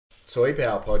Toy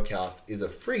Power Podcast is a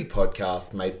free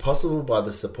podcast made possible by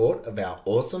the support of our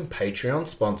awesome Patreon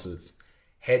sponsors.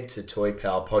 Head to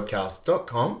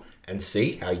toypowerpodcast.com and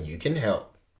see how you can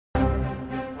help.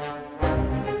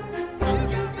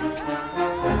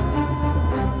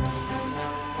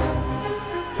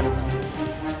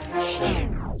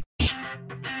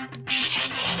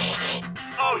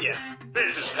 Oh yeah,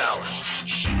 this is power.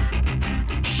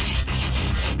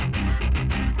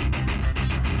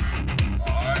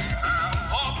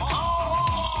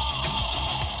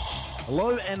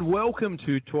 Hello and welcome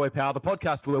to Toy Power, the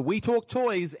podcast where we talk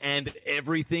toys and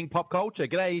everything pop culture.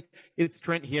 G'day, it's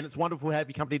Trent here, and it's wonderful to have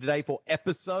your company today for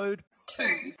episode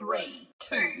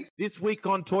 232. This week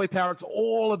on Toy Power, it's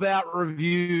all about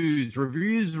reviews.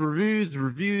 Reviews.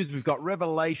 We've got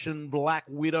Revelation, Black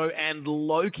Widow, and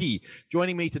Loki.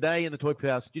 Joining me today in the Toy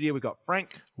Power studio, we've got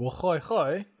Frank. Well,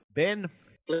 hi. Ben.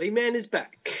 Bloody Man is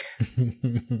back.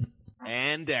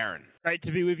 And Darren. Great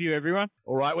to be with you, everyone.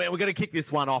 All right, we're going to kick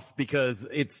this one off because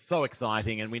it's so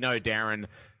exciting, and we know Darren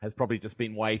has probably just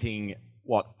been waiting,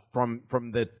 from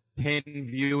the 10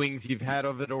 viewings you've had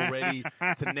of it already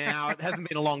to now. It hasn't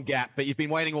been a long gap, but you've been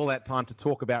waiting all that time to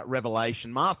talk about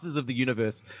Revelation, Masters of the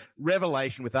Universe,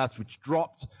 Revelation with Us, which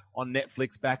dropped on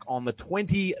Netflix back on the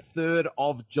 23rd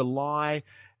of July.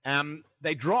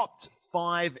 They dropped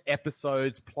 5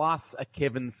 episodes plus a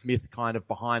Kevin Smith kind of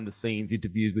behind the scenes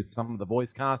interview with some of the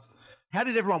voice cast. How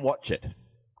did everyone watch it?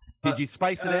 Did you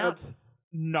space it out?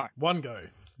 No. One go.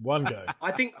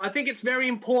 I think it's very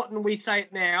important we say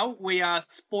it now. We are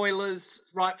spoilers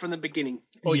right from the beginning.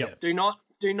 Oh yeah. Do not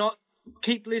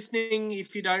keep listening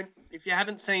if you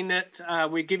haven't seen it.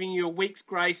 We're giving you a week's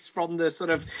grace from the sort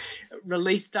of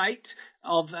release date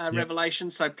of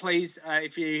Revelation. So please,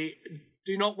 if you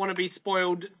do not want to be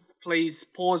spoiled, please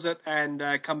pause it and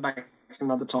come back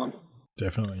another time.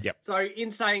 Definitely. Yep. So in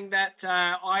saying that,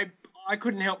 I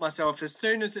couldn't help myself. As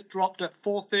soon as it dropped at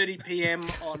 4:30 p.m.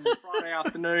 on Friday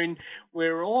afternoon,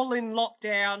 we're all in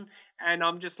lockdown, and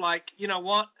I'm just like, you know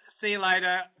what? See you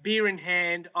later. Beer in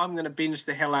hand. I'm going to binge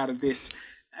the hell out of this.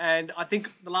 And I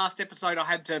think the last episode I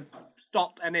had to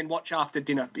stop and then watch after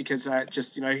dinner because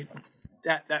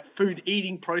that food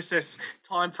eating process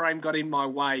time frame got in my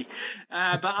way.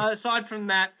 But aside from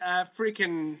that,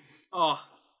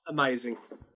 amazing.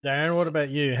 Darren, what about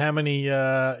you? How many?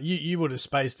 You would have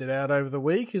spaced it out over the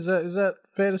week. Is that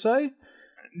fair to say?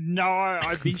 No,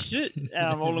 I binged it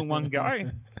all in one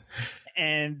go.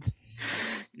 And,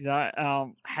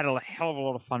 had a hell of a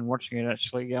lot of fun watching it,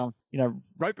 actually.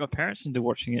 Roped my parents into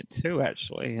watching it too,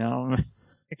 actually. How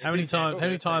many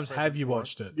times have you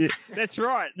watched it? Yeah, that's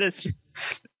right.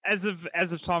 As of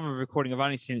time of recording, I've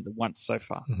only seen it once so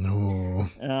far.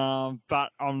 No.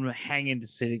 But I'm hanging to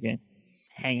see it again.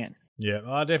 Hanging. Yeah,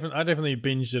 I definitely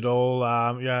binged it all.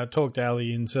 I talked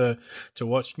Ali into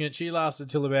watching it. She lasted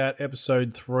till about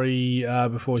episode 3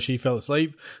 before she fell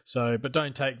asleep. So, but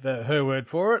don't take her word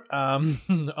for it.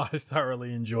 I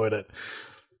thoroughly enjoyed it.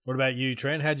 What about you,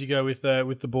 Trent? How'd you go with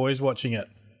the boys watching it?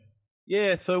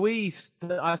 Yeah, so I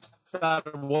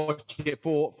started watching it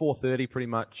 4:30 pretty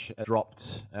much.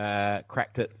 Dropped,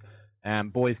 cracked it.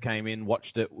 Boys came in,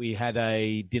 watched it. We had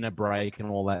a dinner break and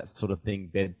all that sort of thing,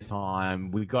 bedtime.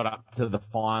 We got up to the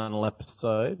final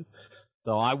episode.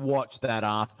 So I watched that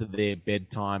after their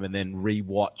bedtime and then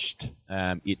rewatched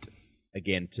it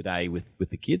again today with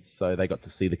the kids. So they got to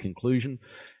see the conclusion.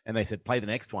 And they said, play the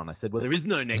next one. I said, well, there is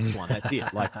no next one. That's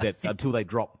it. Like that until they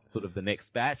drop sort of the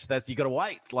next batch. You got to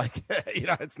wait. Like,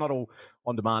 it's not all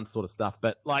on demand sort of stuff.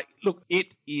 But like, look,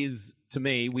 it is, to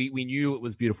me, we knew it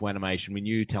was beautiful animation. We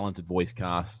knew talented voice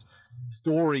cast.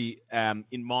 Story,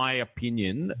 in my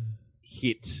opinion,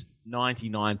 hit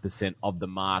 99% of the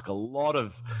mark. A lot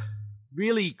of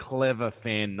really clever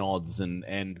fan nods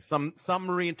and some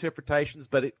reinterpretations,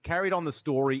 but it carried on the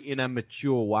story in a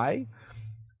mature way.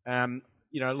 Some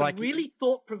really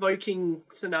thought-provoking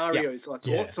scenarios. I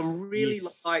thought some really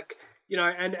I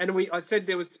said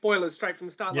there was spoilers straight from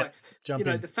the start.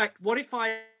 The fact, what if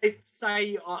I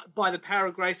say by the power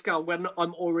of Grayskull when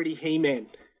I'm already He-Man?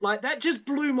 Like that just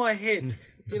blew my head.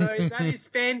 That is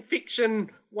fan fiction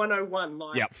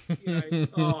 101.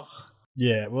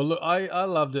 Yeah, well, look, I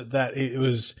loved it that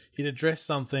it addressed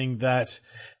something that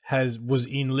was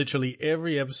in literally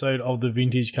every episode of the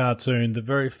vintage cartoon. The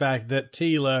very fact that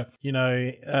Teela,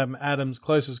 Adam's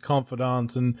closest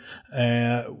confidant, and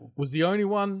was the only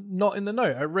one not in the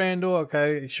know. Randall,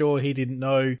 okay, sure, he didn't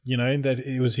know, that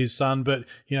it was his son, but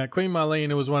Queen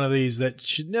Marlena was one of these that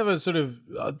she never sort of.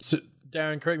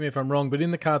 Darren, correct me if I'm wrong, but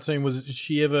in the cartoon, was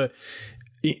she ever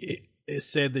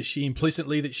said that she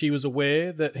implicitly that she was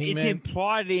aware that It's He-Man.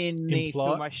 implied in the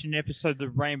Implied? Filmation episode, The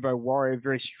Rainbow Warrior,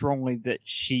 very strongly that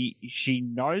she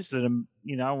knows that,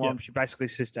 she basically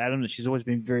says to Adam that she's always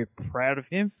been very proud of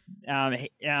him.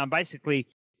 Basically,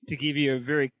 to give you a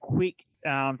very quick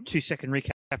 2-second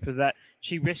recap of that,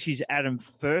 she rescues Adam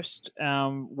first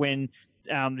when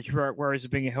the Heroic Warriors are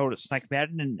being held at Snake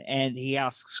Mountain, and he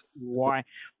asks why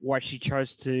she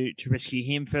chose to rescue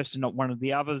him first and not one of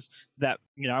the others that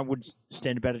would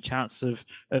stand a better chance of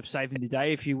saving the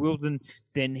day, if you will,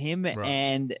 than him. Right.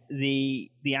 And the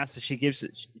answer she gives,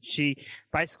 she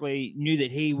basically knew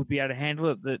that he would be able to handle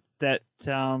it. That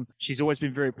she's always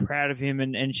been very proud of him,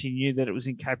 and she knew that it was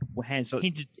in capable hands. So it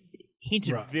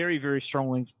hinted Right. very, very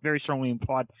strongly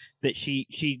implied that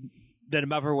that a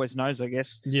mother always knows, I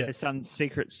guess, Yeah. her son's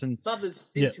secrets and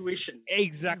Mother's Yeah. intuition.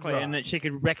 exactly, Right. and that she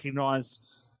could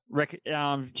recognize,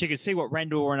 she could see what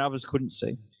Randall and others couldn't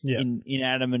see Yeah. in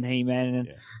Adam and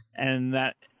He-Man, and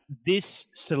that this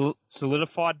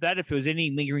solidified that. If there was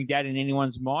any lingering doubt in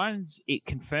anyone's minds, it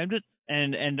confirmed it,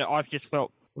 and I've just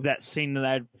felt with that scene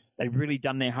that they'd really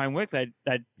done their homework. They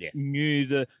knew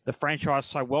the franchise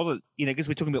so well that because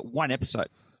we're talking about one episode.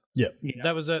 Yeah, You know,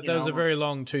 that was a you know, very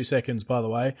long 2 seconds, by the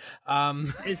way.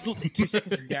 It's 2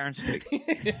 seconds, and Darren speak.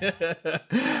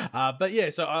 But yeah,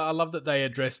 so I love that they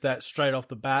addressed that straight off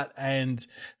the bat, and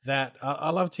that I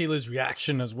love Tila's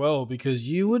reaction as well, because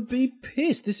you would be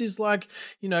pissed. This is like,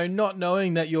 not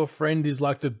knowing that your friend is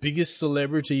like the biggest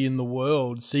celebrity in the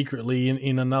world secretly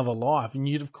in another life,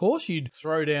 and of course you'd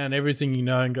throw down everything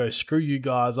and go, screw you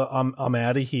guys, I'm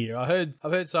out of here. I've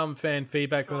heard some fan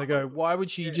feedback where they go, why would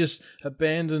she just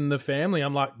abandon the family?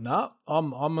 I'm like, nah,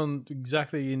 I'm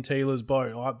exactly in Tila's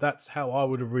boat. That's how I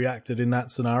would have reacted in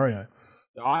that scenario.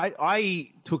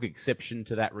 I took exception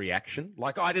to that reaction.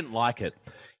 Like, I didn't like it.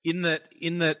 In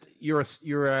that you're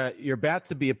about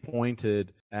to be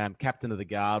appointed captain of the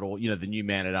guard, or the new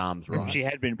man at arms, right? She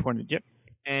had been appointed. Yep.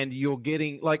 And you're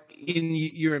getting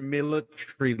you're a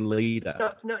military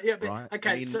leader. No, yeah, but right?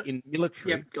 okay. And so, in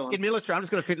military, yeah, go on. in military, I'm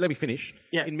just going to let me finish.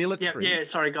 Yeah, in military, yeah,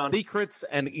 sorry, go on. Secrets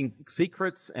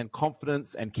and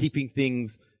confidence and keeping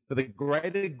things for the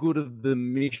greater good of the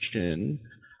mission.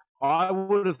 I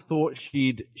would have thought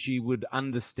she would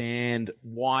understand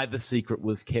why the secret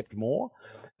was kept more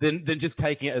than just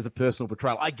taking it as a personal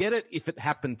betrayal. I get it if it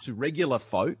happened to regular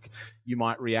folk, you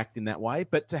might react in that way,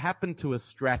 but to happen to a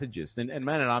strategist, and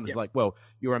Man at Arms is like, well,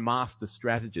 you're a master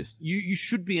strategist. You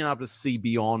should be able to see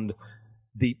beyond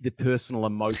the personal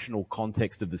emotional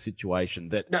context of the situation,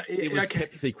 that it was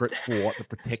kept secret for the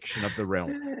protection of the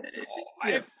realm.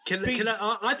 Yeah.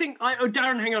 I think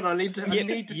Darren, hang on. I need to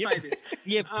say this.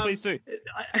 Yeah, please do.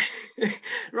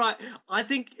 Right. I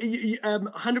think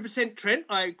 100% Trent.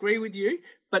 I agree with you,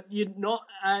 but you're not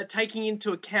taking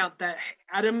into account that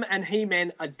Adam and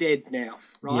He-Man are dead now,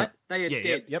 right? Yep. They are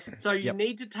dead. Yep. So you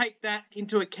need to take that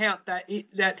into account, that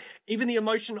even the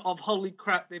emotion of holy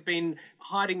crap, they've been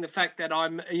hiding the fact that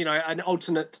I'm, an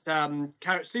alternate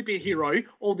superhero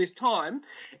all this time.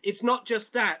 It's not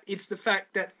just that. It's the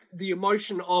fact that the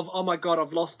emotion of, oh my God,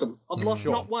 I've lost them. I've lost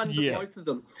not one, but both of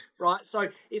them, right? So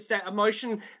it's that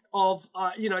emotion of,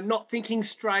 not thinking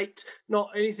straight,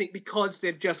 not anything, because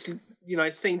they've just,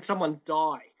 seen someone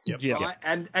die. Yep. Right?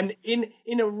 And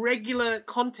in a regular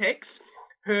context,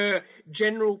 her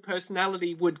general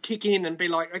personality would kick in and be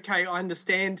like, okay, I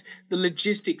understand the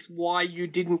logistics why you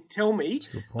didn't tell me,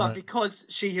 but because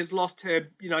she has lost her,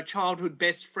 childhood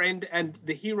best friend and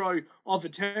the hero of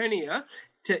Eternia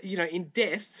in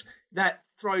death, that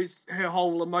throws her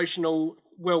whole emotional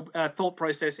thought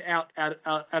process out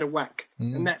of whack,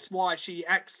 and that's why she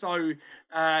acts so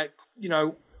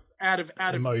out of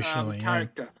Emotionally,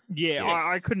 character. Yeah, Yes.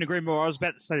 I couldn't agree more. I was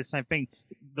about to say the same thing.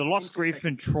 The loss, grief,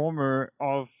 and trauma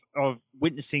of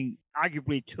witnessing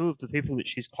arguably two of the people that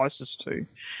she's closest to,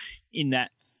 in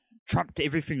that trumped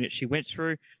everything that she went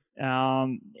through.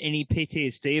 Any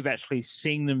PTSD of actually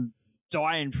seeing them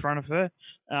die in front of her,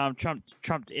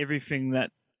 trumped everything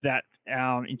that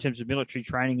in terms of military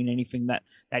training and anything that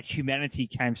humanity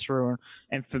came through.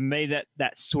 And for me,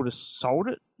 that sort of sold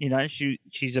it.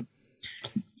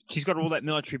 She's got all that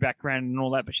military background and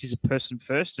all that, but she's a person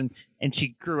first, and she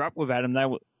grew up with Adam. They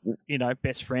were,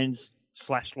 best friends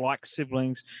 / like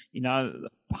siblings,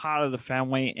 part of the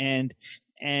family, and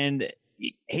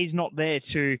he's not there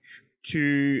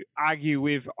to argue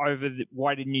with over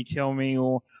why didn't you tell me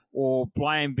or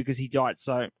blame because he died.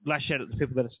 So lash out at the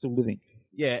people that are still living.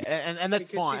 Yeah, and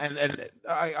that's fine, and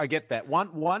I get that.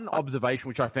 One observation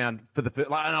which I found for the first,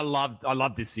 and I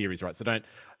love this series, right? So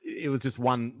it was just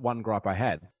one gripe I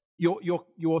had.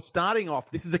 you're starting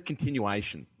off. This is a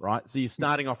continuation, right? So you're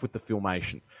starting off with the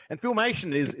Filmation, and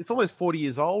Filmation it's almost 40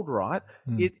 years old, right?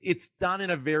 It's done in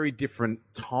a very different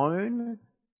tone.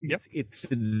 Yep.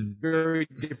 It's a very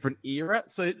different era.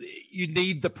 So you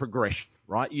need the progression,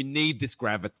 right? You need this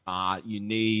gravitas. You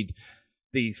need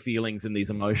these feelings and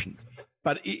these emotions.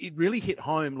 But it really hit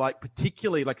home, like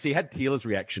particularly, like, so you had Teela's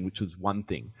reaction, which was one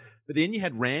thing. But then you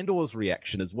had Randor's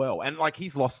reaction as well. And like,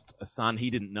 he's lost a son he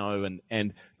didn't know.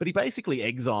 But he basically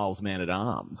exiles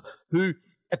Man-at-Arms, who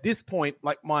at this point,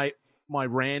 like my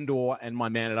Randor and my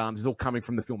Man-at-Arms is all coming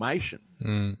from the Filmation.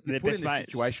 They're Put best in this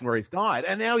mates. situation where he's died,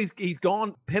 and now he's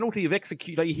gone. Penalty of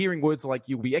execute. Like, you're hearing words like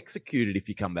 "you'll be executed if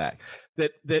you come back."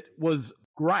 That was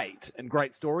great and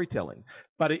great storytelling,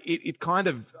 but it kind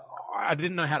of, I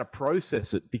didn't know how to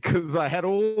process it because I had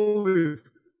all this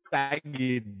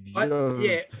baggage.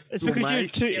 It's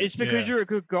because you're a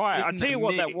good guy. I'll tell you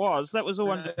what that was. That was all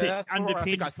That's all right. I think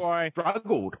underpinned I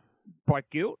struggled. by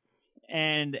guilt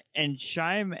and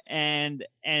shame and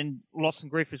loss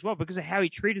and grief as well, because of how he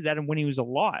treated Adam when he was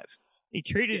alive. He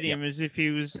treated him as if he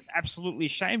was absolutely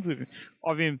ashamed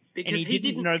of him, because and he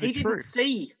didn't know the truth.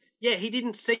 He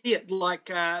didn't see it like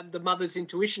the mother's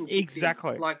intuition.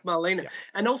 Exactly. Like Marlena.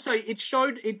 And also it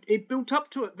showed, it built up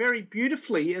to it very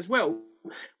beautifully as well.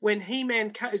 When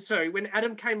when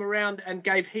Adam came around and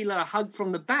gave Hela a hug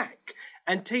from the back,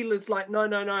 and Teela's like, no,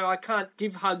 I can't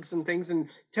give hugs and things, and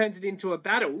turns it into a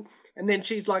battle. And then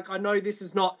she's like, I know this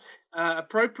is not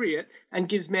appropriate, and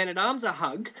gives Man-at-Arms a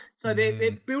hug. So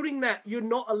they're building that you're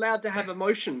not allowed to have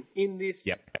emotion in this,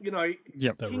 The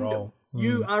kingdom. role.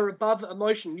 You are above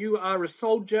emotion. You are a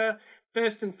soldier.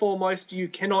 First and foremost, you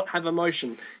cannot have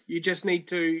emotion. You just need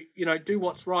to, do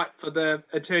what's right for the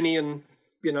Eternian,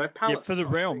 palace. For the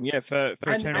realm, for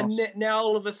Eternals. And now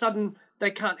all of a sudden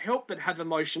they can't help but have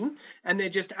emotion, and they're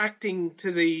just acting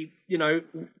to the,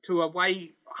 to a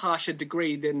way harsher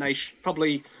degree than they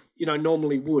probably,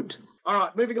 normally would. All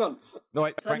right, moving on. No,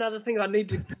 wait, So Frank, another thing I need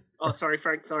to... Oh, sorry,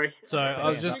 Frank, sorry. So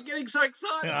I was just... I'm getting so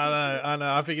excited. I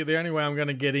know. I figured the only way I'm going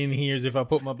to get in here is if I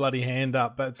put my bloody hand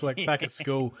up. But it's like back at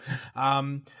school.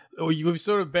 We've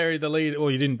sort of buried the lead,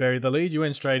 or you didn't bury the lead. You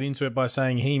went straight into it by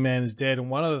saying He-Man is dead. And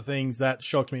one of the things that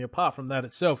shocked me, apart from that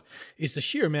itself, is the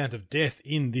sheer amount of death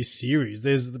in this series.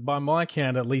 There's, by my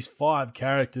count, at least 5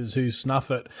 characters who snuff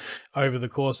it over the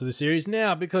course of the series.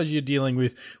 Now, because you're dealing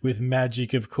with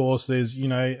magic, of course, there's,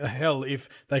 hell, if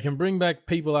they can bring back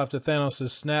people after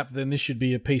Thanos' snap, then this should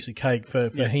be a piece of cake for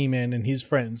He-Man and his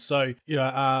friends. So,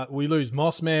 we lose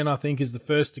Mossman, I think, is the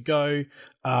first to go.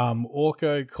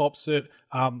 Orko cops it,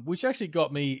 which actually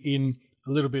got me in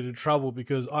a little bit of trouble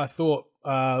because I thought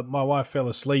my wife fell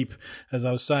asleep, as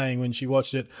I was saying, when she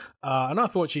watched it, and I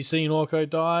thought she'd seen Orko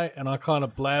die, and I kind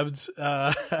of blabbed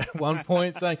at one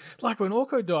point saying, like, when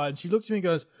Orko died, and she looked at me and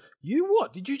goes, "You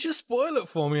what? Did you just spoil it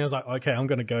for me?" I was like, okay, I'm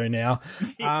going to go now.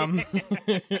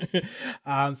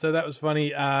 So that was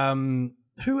funny.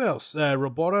 Who else?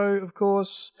 Roboto, of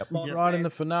course, right in the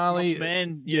finale.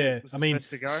 Mossman, was I mean, supposed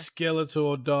to go.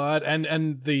 Skeletor died, and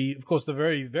of course, the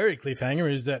very, very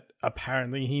cliffhanger is that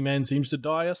apparently He-Man seems to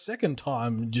die a second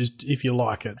time, just if you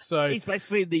like it. So He's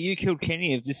basically the "You Killed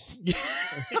Kenny" of this.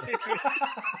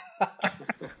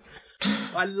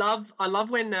 I love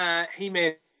when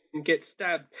He-Man gets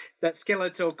stabbed, that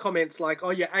Skeletor comments like,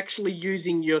 "Oh, you're actually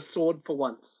using your sword for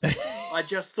once." I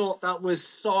just thought that was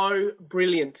so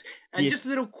brilliant, and just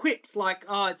little quips like,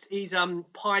 "Oh, he's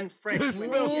pine fresh."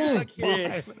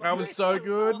 Yes, that was so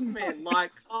good. Man,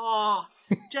 like,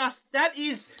 just that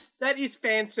is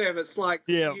fan service. Like,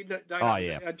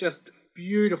 just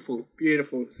beautiful.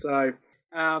 So,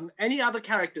 any other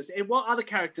characters? And what other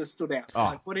characters stood out?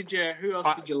 Who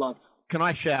else did you love? can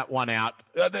I shout one out?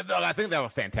 I think they were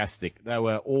fantastic. They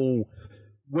were all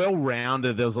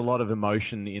well-rounded. There was a lot of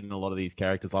emotion in a lot of these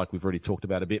characters, like we've already talked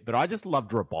about a bit. But I just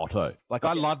loved Roboto. Like,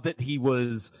 I loved that he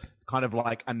was kind of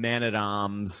like a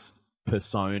man-at-arms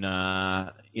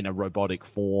persona in a robotic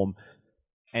form.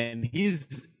 And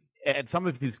some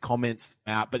of his comments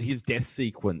out, but his death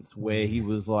sequence where he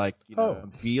was like,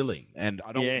 I'm feeling, and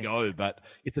I don't know, but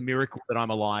it's a miracle that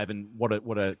I'm alive, and what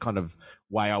a kind of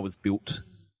way I was built,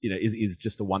 is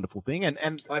just a wonderful thing,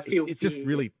 and I feel it just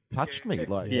really touched me.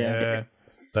 That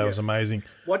was amazing.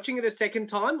 Watching it a second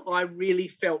time, I really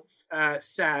felt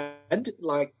sad,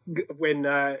 like when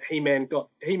He-Man and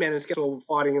Skeletor were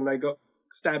fighting and they got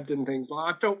stabbed and things.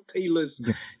 Like, I felt Teela's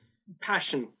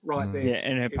passion right there. Yeah,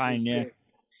 and her pain,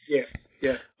 Yeah.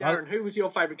 Darren, who was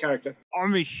your favourite character?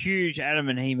 I'm a huge Adam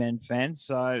and He-Man fan,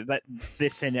 so they're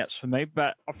standouts for me.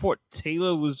 But I thought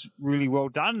Teela was really well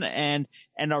done, and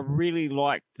I really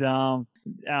liked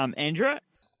Andra.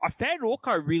 I found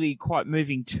Orko really quite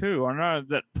moving too. I know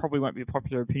that probably won't be a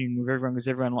popular opinion with everyone because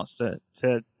everyone likes to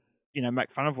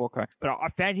make fun of Orko. But I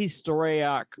found his story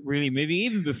arc really moving.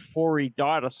 Even before he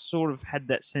died, I sort of had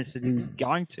that sense that he was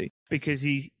going to, because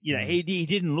he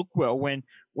didn't look well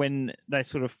when they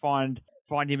sort of find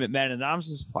him at Man at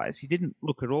Arms' place. He didn't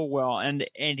look at all well, and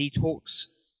he talks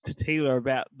to Teela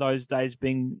about those days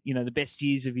being, the best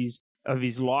years of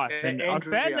his life, and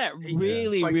Andrea, I found that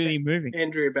really moving.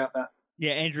 Andrea about that.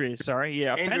 Yeah, Andrea, sorry.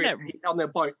 Yeah, I found that on their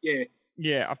boat. Yeah.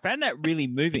 Yeah, I found that really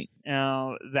moving.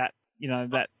 That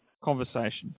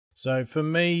conversation. So for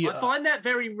me, I find that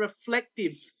very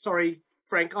reflective. Sorry,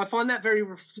 Frank. I find that very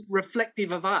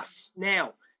reflective of us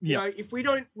now. Yeah. If we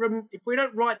don't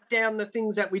write down the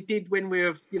things that we did when we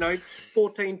were,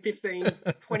 14, 15,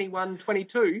 21,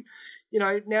 22,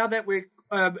 now that we're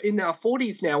in our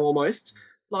 40s now almost,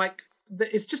 like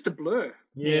it's just a blur.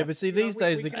 Yeah, but see, these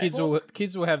days the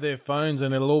kids will have their phones,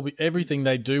 and it'll all be, everything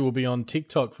they do will be on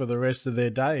TikTok for the rest of their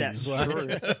days. That's true.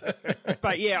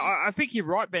 But yeah, I think you're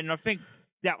right, Ben. I think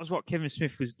that was what Kevin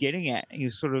Smith was getting at. He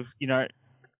was sort of,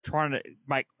 trying to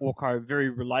make Orko very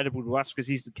relatable to us, because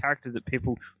he's the character that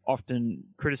people often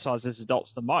criticize as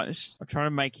adults the most. I'm trying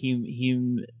to make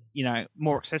him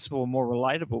more accessible and more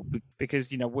relatable, because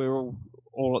we're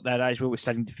all at that age where we're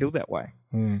starting to feel that way.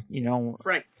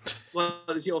 Frank, what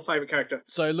is your favourite character?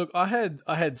 So look, I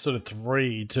had sort of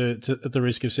three to at the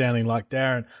risk of sounding like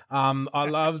Darren. I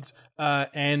loved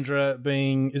Andra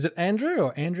being, is it Andrew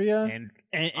or Andrea?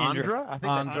 Andra? I think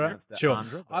Andra. Sure.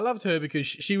 Andra, I loved her because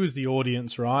she was the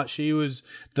audience, right? She was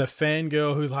the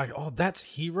fangirl who oh, that's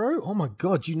Hero? Oh my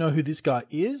God, do you know who this guy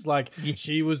is? Yes.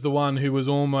 She was the one who was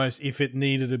almost, if it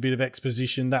needed a bit of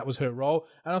exposition, that was her role.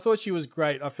 And I thought she was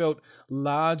great. I felt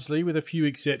largely, with a few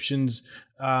exceptions,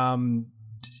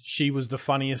 she was the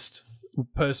funniest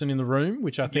person in the room,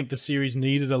 which I think the series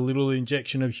needed a little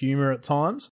injection of humor at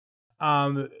times.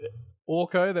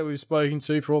 Orko, that we've spoken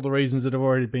to for all the reasons that have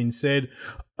already been said,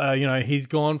 he's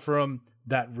gone from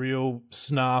that real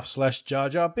snarf / Jar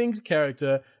Jar Binks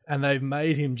character, and they've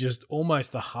made him just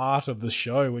almost the heart of the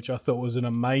show, which I thought was an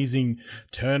amazing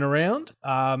turnaround.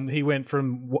 He went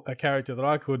from a character that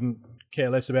I couldn't care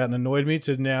less about and annoyed me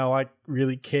to now I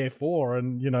really care for,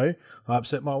 and I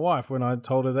upset my wife when I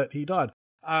told her that he died.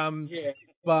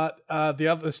 But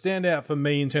the standout for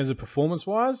me in terms of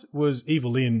performance-wise was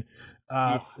Evelyn.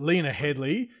 Yes. Lena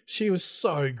Headey, she was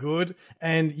so good,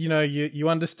 and you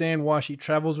understand why she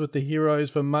travels with the heroes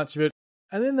for much of it.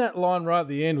 And then that line right at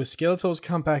the end where Skeletor's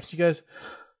come back, she goes,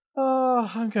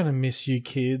 "Oh, I'm gonna miss you,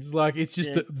 kids." Like, it's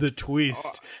just the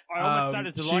twist. I almost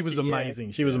started to like it. She was amazing.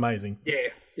 Yeah. She was amazing.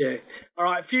 Yeah. All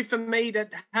right, a few for me that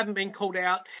haven't been called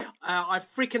out. I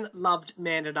freaking loved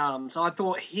Man at Arms. I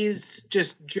thought his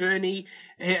just journey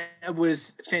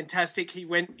was fantastic. He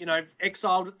went,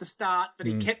 exiled at the start, but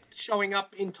he kept showing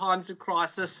up in times of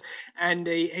crisis, and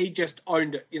he just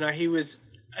owned it. He was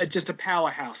just a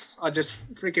powerhouse.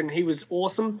 He was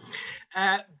awesome.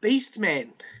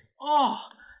 Beastman. Oh,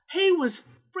 he was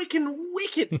freaking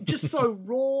wicked, just so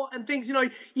raw and things.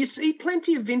 You see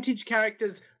plenty of vintage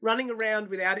characters running around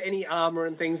without any armor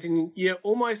and things, and you're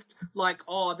almost like,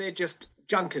 oh, they're just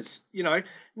junkers.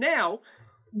 Now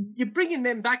you're bringing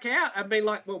them back out and being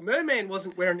like, well, Merman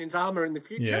wasn't wearing his armor in the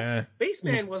future. Yeah.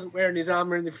 Beastman wasn't wearing his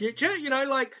armor in the future.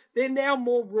 They're now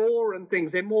more raw and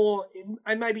things. They're more,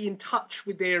 and maybe in touch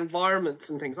with their environments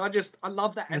and things. I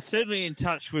love that. They're certainly in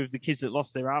touch with the kids that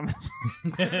lost their armors.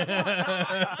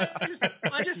 I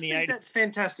just think that's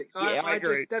fantastic. I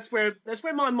agree. That's where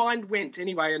my mind went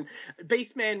anyway. And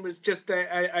Beastman was just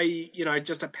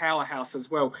just a powerhouse as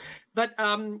well. But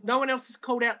no one else has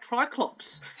called out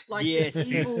Triclops, like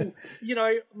evil,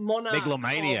 monarch,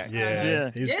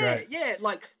 megalomaniac. He was great. Yeah,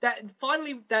 like that.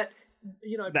 Finally, that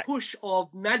push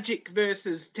of magic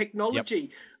versus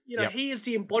technology. He is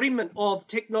the embodiment of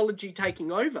technology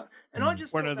taking over, and I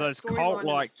just one thought of that those storyline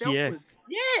cult-like, in itself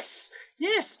was,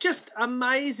 yes, just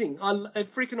amazing.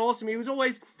 Freaking awesome. He was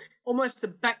always almost the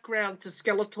background to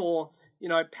Skeletor,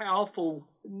 powerful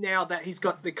now that he's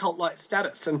got the cult-like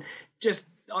status, and just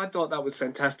I thought that was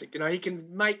fantastic. He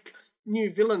can make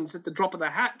new villains at the drop of the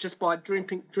hat just by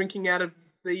drinking out of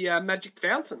the magic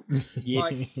fountain.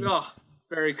 Yes.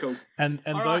 Very cool. And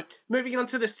all right, moving on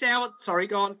to the sour. Sorry,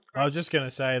 go on. I was just going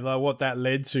to say, what that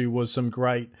led to was some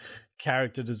great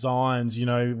character designs.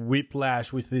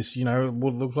 Whiplash with this,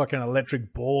 what looked like an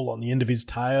electric ball on the end of his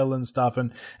tail and stuff,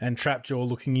 and Trapjaw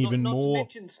looking even more.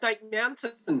 Not to mention Snake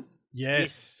Mountain.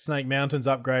 Yes, Snake Mountain's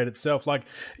upgrade itself. Like,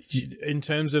 in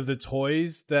terms of the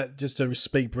toys, that just to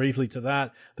speak briefly to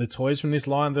that, the toys from this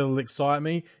line that'll excite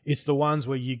me, it's the ones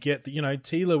where you get,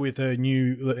 Teela with her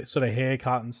new sort of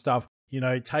haircut and stuff.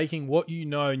 taking what you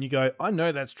know and you go, I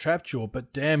know that's Trapjaw,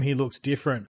 but damn, he looks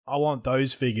different. I want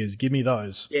those figures. Give me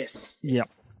those. Yes. Yep.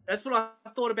 That's what I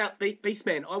thought about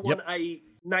Beastman. I want a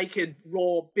naked,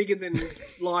 raw, bigger than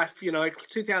life,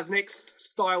 2000X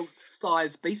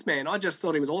size Beastman. I just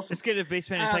thought he was awesome. Let's get a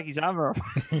Beastman to take his armor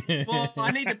off. Well,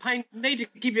 I need to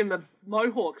give him a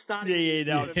mohawk starting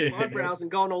with his eyebrows and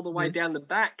going all the way down the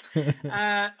back.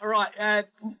 All right,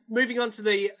 moving on to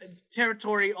the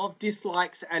territory of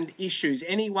dislikes and issues.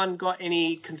 Anyone got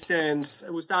any concerns?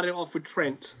 We'll start it off with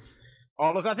Trent.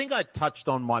 Oh, look, I think I touched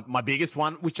on my biggest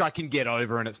one, which I can get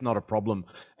over, and it's not a problem.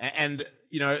 And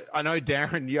I know,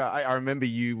 Darren, I remember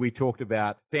we talked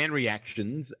about fan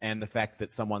reactions and the fact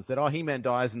that someone said, He-Man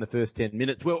dies in the first 10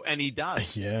 minutes. Well, and he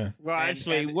does. Yeah. Well,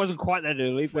 actually, it wasn't quite that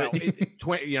early. But...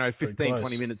 Well, 15,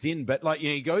 20 minutes in. But,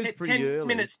 he goes pretty 10 early. 10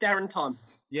 minutes, Darren time.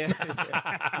 Yeah.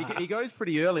 He goes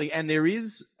pretty early, and there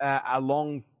is a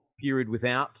long period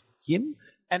without him.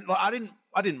 And I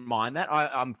didn't mind that.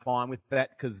 I'm fine with that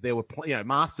because there were,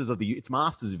 Masters of the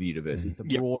Universe. It's a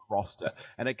broad roster,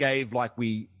 and it gave, I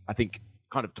think,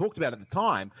 kind of talked about at the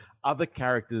time, other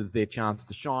characters their chance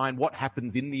to shine. What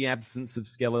happens in the absence of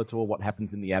Skeletor? What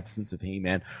happens in the absence of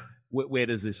He-Man? Where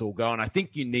does this all go? And I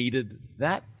think you needed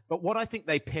that. But what I think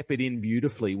they peppered in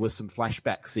beautifully was some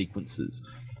flashback sequences.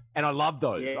 And I love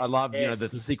those. I love, the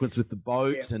sequence with the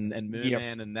boat and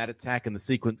Merman and that attack and the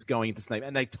sequence going into Snape.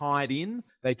 And they tied into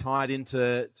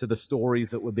the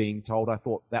stories that were being told. I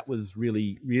thought that was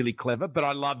really, really clever. But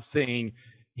I love seeing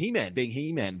He-Man,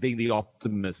 being the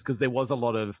Optimus, because there was a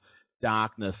lot of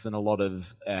darkness and a lot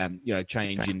of,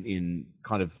 change in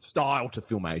kind of style to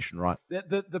Filmation, right?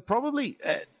 The probably,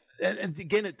 and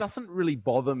again, it doesn't really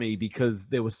bother me because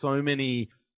there were so many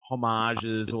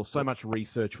homages or so much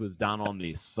research was done on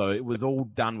this. So it was all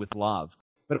done with love.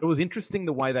 But it was interesting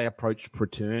the way they approached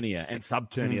Preternia and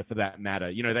Subternia for that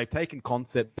matter. They've taken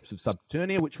concepts of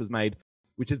Subternia, which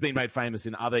has been made famous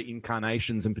in other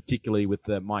incarnations, and particularly with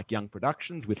the Mike Young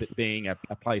Productions, with it being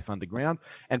a place underground,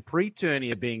 and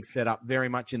Preternia being set up very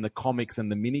much in the comics and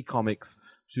the mini comics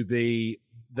to be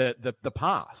the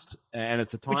past. And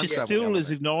it's a time which is still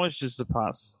is acknowledged as the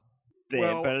past.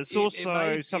 But it's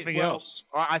also something else.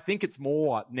 I think it's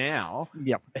more now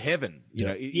heaven.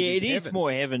 It is more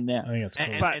heaven now. I think it's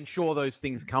cool. And sure, those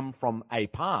things come from a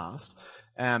past.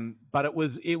 But it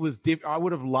was I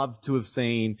would have loved to have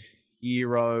seen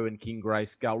Hero and King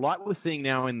Grayskull, like we're seeing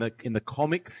now in the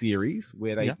comic series,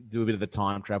 where they do a bit of the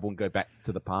time travel and go back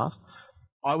to the past.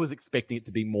 I was expecting it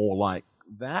to be more like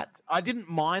that. I didn't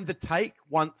mind the take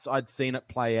once I'd seen it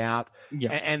play out,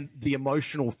 and the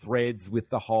emotional threads with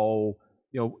the whole,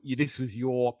 this was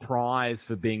your prize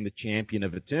for being the champion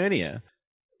of Eternia.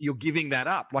 You're giving that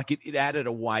up. It added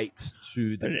a weight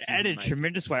to the. It added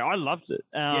tremendous weight. I loved it.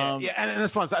 And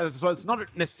that's fine. So it's not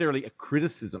necessarily a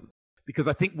criticism, because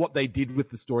I think what they did with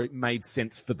the story made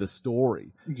sense for the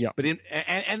story. Yeah. But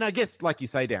and I guess, like you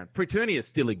say, Darren, Preternia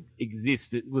still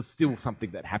exists. It was still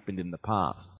something that happened in the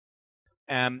past.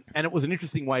 And it was an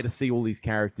interesting way to see all these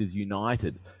characters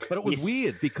united. But it was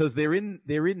weird because they're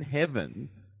in heaven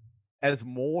as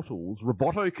mortals.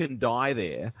 Roboto can die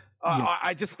there.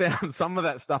 I just found some of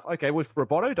that stuff. Okay, well, if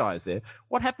Roboto dies there,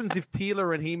 what happens if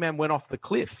Teela and He-Man went off the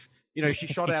cliff? She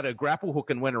shot out her grapple hook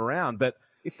and went around, but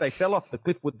if they fell off the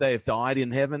cliff, would they have died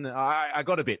in heaven? I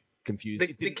got a bit confused.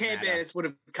 The Care Bears would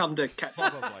have come to catch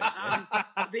Probably.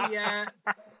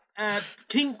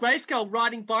 King Grayskull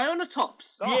riding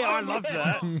Bionatops. I love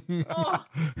that.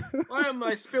 I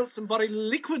almost spilt some body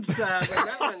liquids when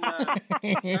that one.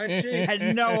 I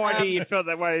had no idea you felt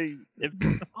that way.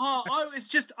 It's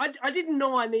just I didn't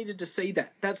know I needed to see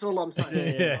that. That's all I'm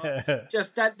saying.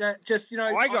 Just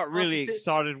I got really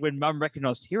excited when Mum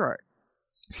recognised Hero.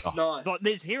 Nice. Like,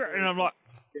 there's Hero, and I'm like,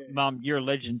 Mum, you're a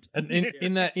legend. And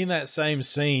in that same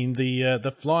scene,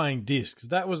 the flying discs,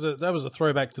 that was a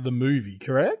throwback to the movie,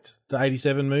 correct? The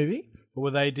 87 movie,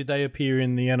 or did they appear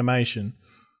in the animation?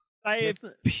 I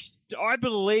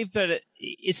believe that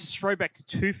it's a throwback to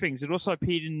two things. It also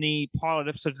appeared in the pilot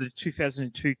episode of the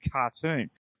 2002 cartoon,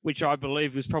 which I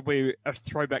believe was probably a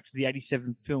throwback to the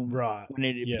 87 film when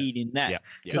it appeared in that.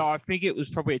 So I think it was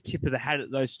probably a tip of the hat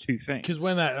at those two things. Because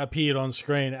when that appeared on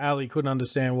screen, Ali couldn't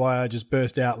understand why I just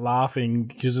burst out laughing,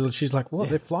 because she's like, what,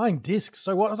 they're flying discs,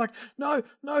 so what? I was like, no,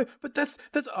 but that's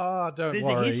don't There's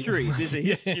worry. There's a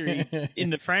history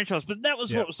in the franchise, but that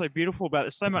was what was so beautiful about it.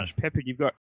 There's so much pepper. You've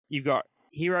got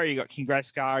Hero, you've got King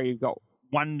Grayskull, you've got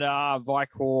Wonder,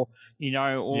 Vicor,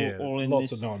 all in lots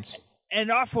this. of nods. And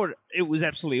I thought it was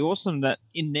absolutely awesome that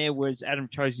in there was Adam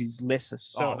chose his lesser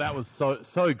self. Oh, that was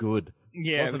so good.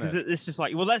 Yeah, because it's just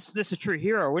like, well, that's a true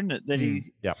hero, isn't it? That he's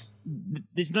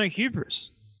there's no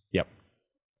hubris. Yep.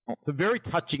 Some very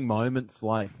touching moments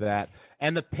like that.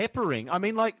 And the peppering, I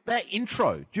mean, like that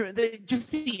intro,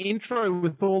 just the intro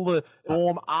with all the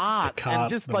form art cart, and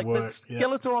just the like work, the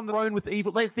Skeletor on their own with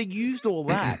evil. They used all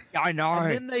that. I know.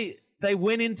 And then they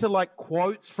went into like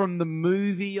quotes from the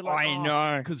movie. Like, I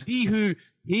know. Because he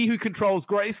who controls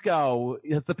Grayskull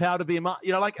has the power to be a,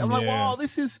 you know, like, I'm like, wow,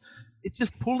 it's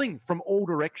just pulling from all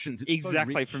directions. It's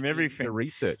Exactly, so rich from everything. The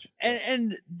research.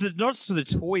 And the nods to the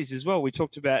toys as well. We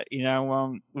talked about,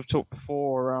 we've talked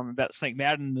before about Snake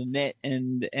Mountain, the net,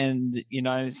 and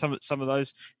some of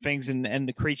those things and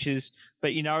the creatures.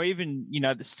 But even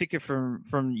the sticker from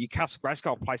your Castle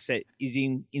Grayskull playset is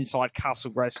inside Castle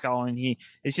Grayskull in here.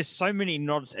 There's just so many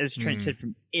nods, as Trent said,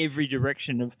 from every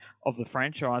direction of the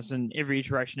franchise and every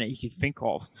iteration that you could think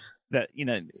of. That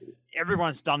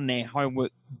everyone's done their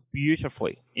homework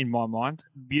beautifully, in my mind,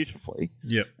 beautifully.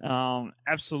 Yep.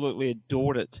 Absolutely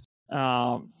adored it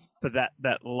for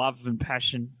that love and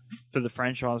passion for the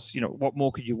franchise. What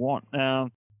more could you want?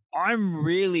 I'm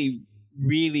really,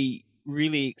 really,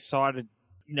 really excited.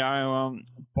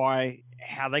 By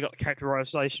how they got the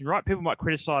characterization right. People might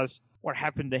criticize what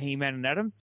happened to He-Man and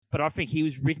Adam, but I think he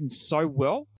was written so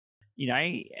well.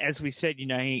 As we said,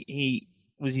 he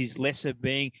was his lesser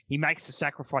being. He makes the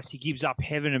sacrifice. He gives up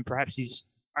heaven and perhaps his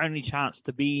only chance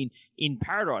to be in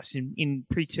paradise, in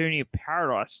Preternia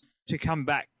paradise, to come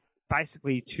back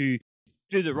basically to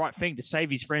do the right thing, to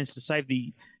save his friends, to save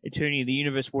the Eternia, the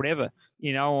universe, whatever.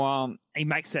 He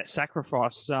makes that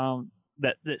sacrifice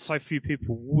that so few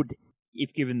people would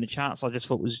if given the chance. I just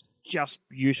thought was just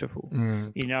beautiful.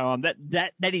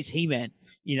 That is He-Man,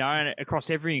 and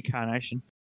across every incarnation,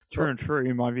 true and true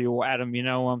in my view. Or Adam,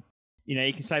 you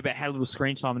can say about how little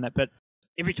screen time and that, but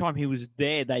every time he was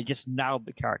there, they just nailed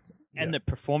the character. And the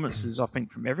performances, I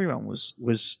think, from everyone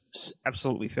was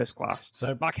absolutely first class.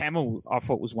 So Mark Hamill, I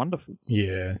thought, was wonderful.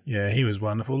 Yeah, he was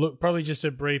wonderful. Look, probably just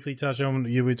to briefly touch on,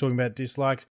 you were talking about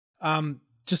dislikes.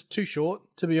 Just too short,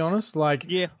 to be honest.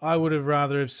 I would have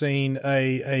rather have seen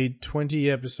a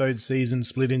 20-episode season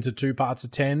split into 2 parts of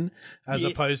 10 as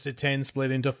opposed to 10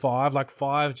 split into 5.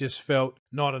 5 just felt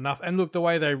not enough. And look, the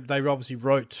way they obviously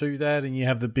wrote to that, and you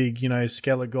have the big,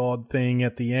 Skelegod thing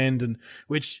at the end, and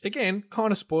which, again,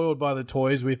 kind of spoiled by the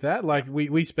toys with that.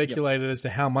 We speculated as to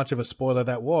how much of a spoiler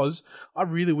that was. I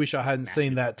really wish I hadn't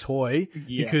seen that toy,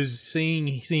 because seeing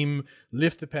him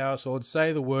lift the power sword,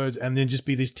 say the words, and then just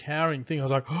be this towering thing, I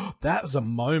was like, oh, that was a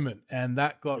moment, and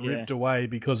that got ripped away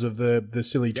because of the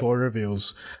silly toy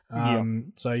reveals.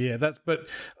 But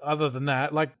other than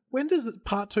that, when does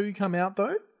part 2 come out,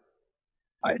 though?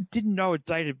 I didn't know a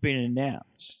date had been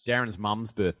announced. Darren's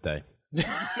mum's birthday.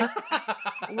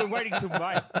 We're waiting till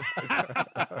May.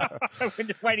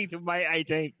 We're waiting till May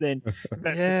 18th. Then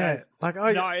that's the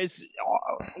case.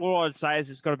 All I'd say is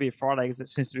it's got to be a Friday, because it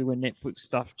seems to be when Netflix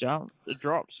stuff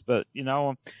drops. But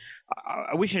I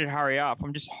wish it'd hurry up.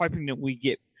 I'm just hoping that we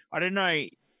get. I don't know.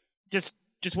 Just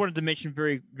wanted to mention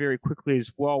very, very quickly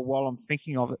as well, while I'm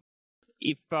thinking of it.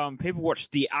 If people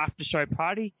watched the after show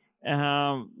party,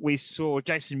 we saw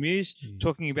Jason Mewes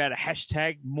talking about a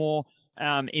hashtag more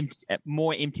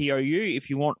MTOU if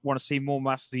you want to see more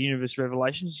Master of the Universe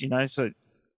revelations, so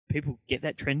people get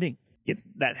that trending, get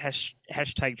that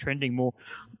hashtag trending more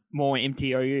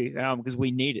MTOU, because we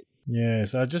need it. Yeah,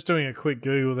 so just doing a quick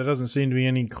Google, there doesn't seem to be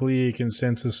any clear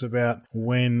consensus about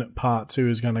when part 2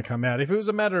 is going to come out. If it was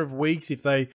a matter of weeks, if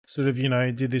they sort of,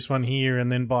 did this one here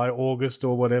and then by August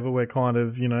or whatever, we're kind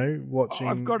of, watching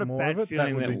more of it. I've got a bad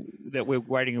feeling that we're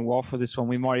waiting a while for this one.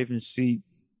 We might even see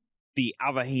the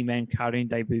other He-Man cartoon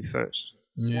debut first.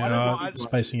 Yeah,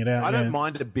 spacing it out. I don't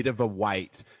mind a bit of a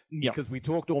wait, because we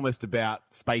talked almost about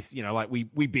space,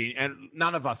 we've been, and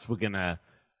none of us were going to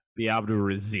be able to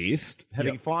resist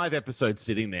having 5 episodes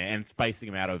sitting there and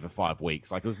spacing them out over 5 weeks.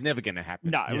 It was never going to happen.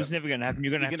 No, it was never going to happen.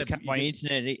 You're going to have to cut my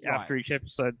internet after each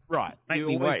episode. Right. You're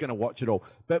always going to watch it all.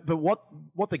 But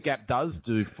what the gap does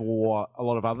do for a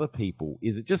lot of other people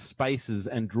is it just spaces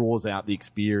and draws out the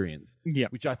experience,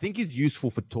 which I think is useful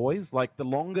for toys. The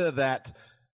longer that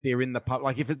they're in the pub,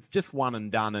 if it's just one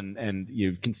and done and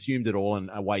you've consumed it all and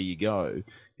away you go,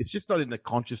 it's just not in the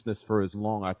consciousness for as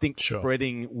long. I think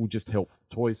spreading will just help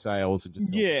toy sales. And just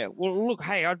well, look,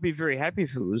 hey, I'd be very happy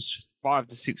if it was 5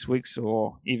 to 6 weeks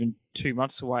or even 2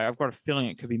 months away. I've got a feeling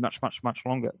it could be much, much, much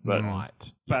longer. But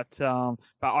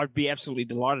I'd be absolutely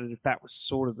delighted if that was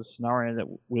sort of the scenario that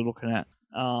we're looking at.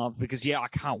 Because I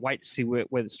can't wait to see where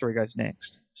the story goes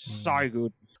next. So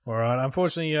good. All right.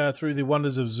 Unfortunately, through the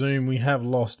wonders of Zoom, we have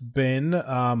lost Ben.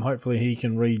 Hopefully, he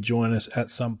can rejoin us at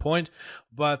some point.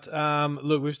 But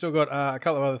look, we've still got a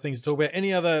couple of other things to talk about.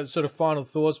 Any other sort of final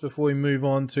thoughts before we move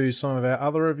on to some of our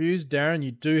other reviews? Darren, you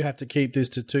do have to keep this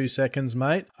to 2 seconds,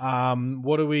 mate.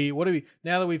 What are we?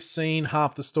 Now that we've seen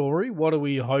half the story, what are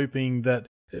we hoping that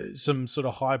some sort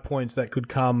of high points that could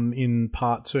come in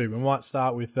part 2? We might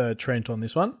start with Trent on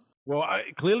this one. Well,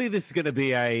 clearly this is going to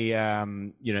be a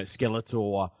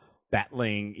Skeletor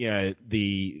battling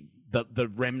the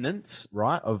remnants,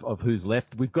 right, of who's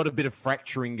left. We've got a bit of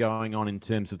fracturing going on in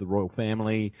terms of the royal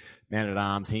family,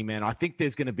 Man-at-Arms, He-Man. I think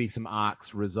there's going to be some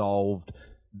arcs resolved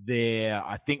there.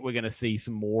 I think we're going to see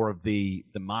some more of the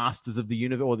masters of the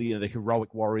universe, or the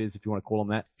heroic warriors, if you want to call them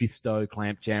that. Fisto,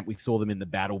 Clamp-Champ, we saw them in the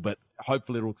battle, but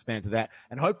hopefully it'll expand to that.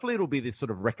 And hopefully it'll be this sort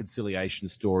of reconciliation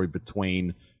story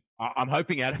between... I'm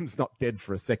hoping Adam's not dead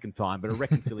for a second time, but a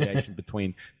reconciliation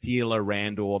between Teela,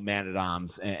 Randor,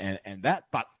 Man-at-Arms, and that,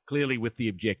 but clearly with the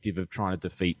objective of trying to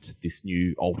defeat this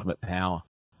new ultimate power.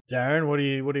 Darren, what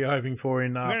are you hoping for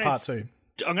in part 2?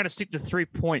 I'm going to stick to 3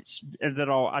 points that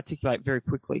I'll articulate very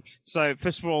quickly. So,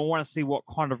 first of all, I want to see what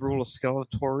kind of ruler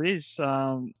Skeletor is.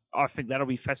 I think that'll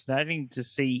be fascinating to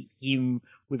see him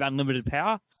with unlimited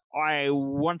power. I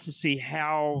want to see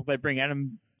how they bring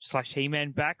Adam /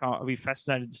 He-Man back. I'll be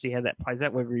fascinated to see how that plays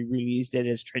out, whether he really is dead,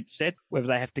 as Trent said, whether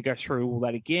they have to go through all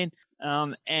that again.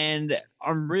 And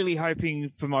I'm really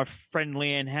hoping for my friend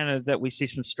Leanne Hannah that we see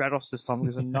some Stratos this time,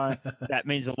 because I know that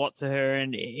means a lot to her,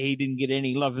 and he didn't get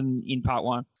any love in part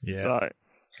 1. Yeah. So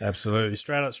Absolutely.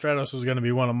 Stratos was going to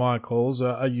be one of my calls.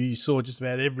 You saw just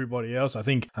about everybody else. I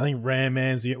think Ram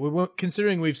Man's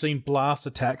considering we've seen Blast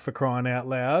Attack, for crying out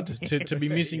loud, to be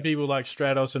missing people like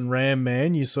Stratos and Ram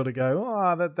Man, you sort of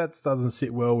go, that doesn't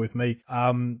sit well with me.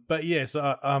 But yes,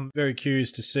 I'm very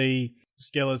curious to see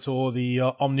Skeletor, the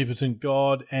omnipotent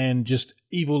god, and just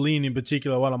Evil Lyn in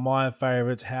particular, one of my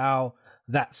favorites, how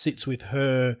that sits with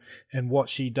her and what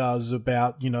she does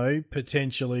about,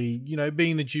 potentially,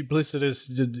 being the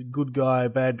duplicitous good guy,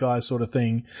 bad guy sort of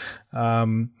thing.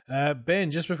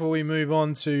 Ben, just before we move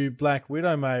on to Black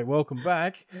Widow, mate, welcome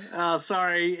back.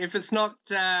 Sorry, if it's not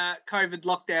COVID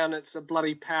lockdown, it's a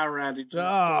bloody power outage.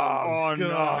 Oh,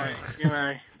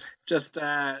 God. Just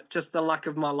the luck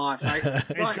of my life, mate.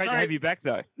 It's great to have you back,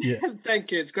 though. Yeah.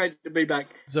 Thank you. It's great to be back.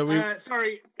 So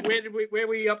sorry, where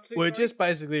were you up to? We're just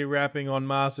basically wrapping on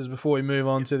Masters before we move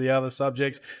on to the other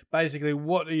subjects. Basically,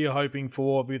 what are you hoping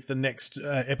for with the next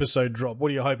episode drop? What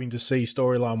are you hoping to see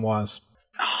storyline-wise?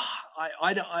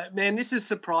 Man, this has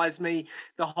surprised me,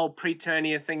 the whole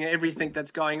Preternia thing, everything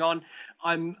that's going on.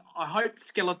 I hope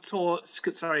Skelly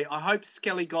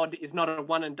God is not a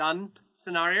one and done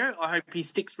scenario. I hope he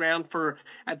sticks around for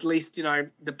at least,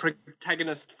 the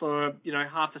protagonist for,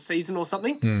 half a season or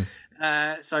something.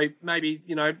 So maybe,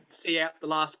 see out the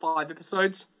last 5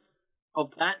 episodes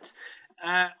of that.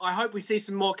 I hope we see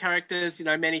some more characters,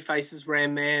 Many Faces,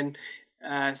 Ram Man,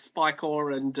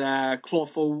 Spikor and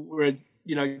Clawful were,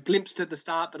 glimpsed at the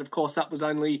start, but of course that was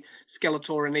only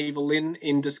Skeletor and Evil Lyn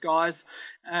in disguise.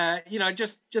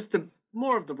 Just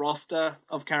more of the roster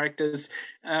of characters.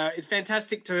 It's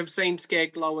fantastic to have seen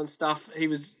Scareglow and stuff. He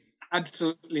was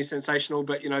absolutely sensational,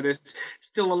 but, there's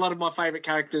still a lot of my favourite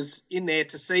characters in there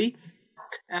to see.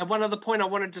 One other point I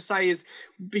wanted to say is,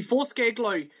 before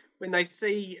Scareglow, when they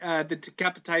see the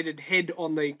decapitated head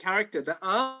on the character, the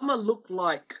armour looked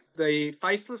like the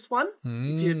faceless one.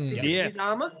 His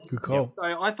armour. Good call. So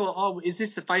I thought, is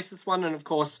this the faceless one? And of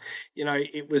course,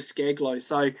 it was Scareglow.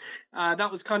 So that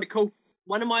was kind of cool.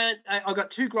 One of I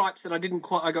got 2 gripes that I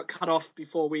got cut off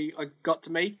before I got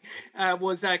to me,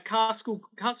 was Castle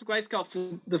Grayskull,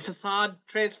 for the facade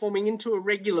transforming into a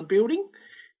regular building.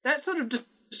 That sort of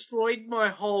destroyed my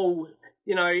whole,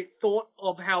 thought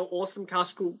of how awesome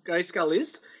Castle Grayskull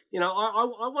is. I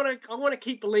want to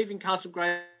keep believing Castle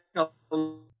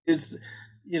Grayskull is,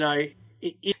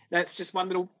 that's just one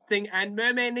little thing. And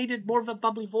Merman needed more of a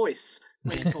bubbly voice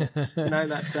when he talked.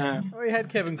 He had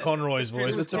Kevin Conroy's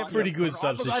voice. It's a pretty good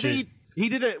substitute. He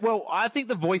did it well. I think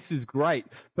the voice is great,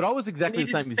 but I was exactly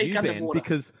the same as you, Ben,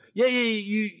 because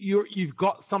you've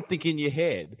got something in your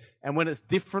head, and when it's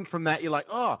different from that, you're like,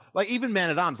 like even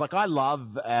Man-at-Arms. Like, I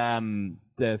love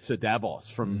the Sir Davos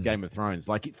from Game of Thrones.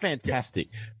 Like, it's fantastic,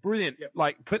 brilliant. Yep.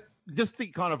 Like, but just the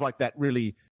kind of like that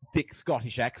really thick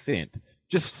Scottish accent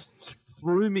just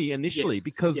threw me initially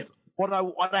because what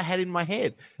I had in my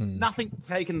head, nothing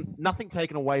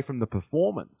taken away from the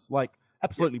performance. Like,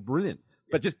 absolutely brilliant.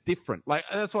 but just different. Like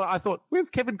that's why I thought, where's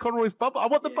Kevin Conroy's bubble? I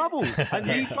want the bubbles. I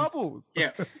need bubbles.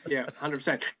 Yeah,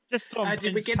 100%. Just on did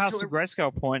we Ben's get to Castle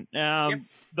Grayskull point,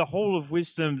 the Hall of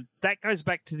Wisdom, that goes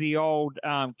back to the old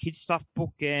kids stuff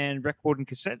book and record and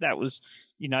cassette. That was,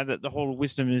 that the Hall of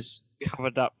Wisdom is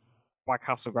covered up by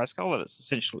Castle Grayskull. That it's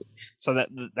essentially so that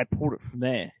they pulled it from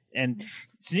there, and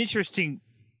it's an interesting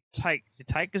take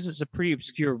because it's a pretty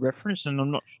obscure reference, and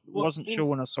I wasn't sure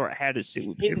when I saw it how to sit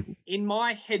with people. In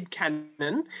my head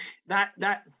canon, that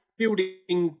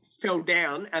building fell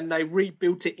down and they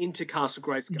rebuilt it into Castle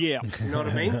Grayskull. Yeah, you know what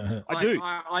I mean. I do.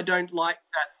 I don't like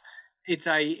that. It's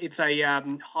a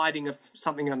hiding of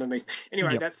something underneath.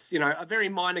 Anyway, that's a very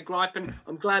minor gripe, and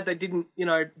I'm glad they didn't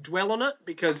dwell on it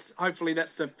because hopefully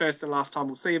that's the first and last time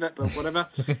we'll see of it. But whatever.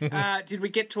 Did we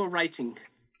get to a rating?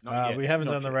 We haven't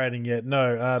done the rating yet.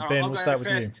 No, Ben, we'll start with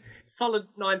you. Solid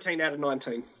 19 out of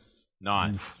 19.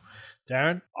 Nice,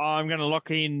 Darren. I'm going to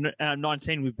lock in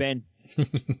 19 with Ben.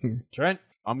 Trent.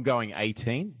 I'm going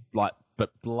 18. But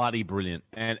bloody brilliant,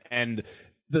 and.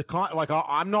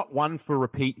 I'm not one for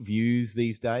repeat views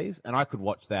these days, and I could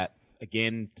watch that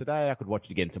again today. I could watch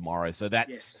it again tomorrow. So that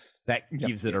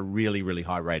gives it a really, really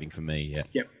high rating for me. Yeah.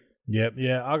 Yep.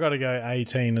 Yeah, I got to go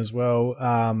 18 as well.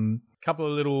 Couple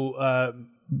of little,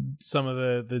 some of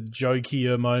the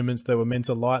jokier moments that were meant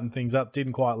to lighten things up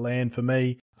didn't quite land for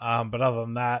me. But other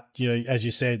than that, as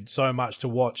you said, so much to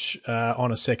watch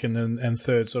on a second and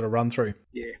third sort of run through.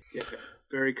 Yeah.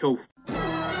 Very cool.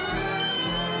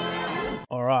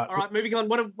 All right, moving on.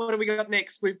 What have we got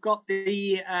next? We've got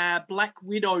the Black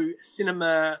Widow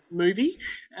cinema movie.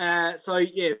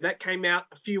 That came out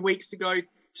a few weeks ago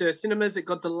to cinemas. It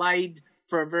got delayed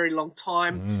for a very long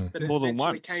time, but it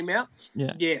eventually came out.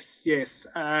 Yeah. Yes.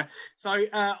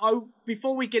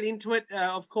 Before we get into it,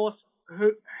 of course,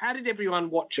 how did everyone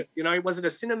watch it? Was it a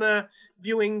cinema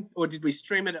viewing or did we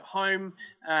stream it at home?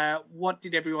 What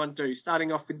did everyone do?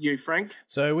 Starting off with you, Frank.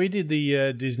 So we did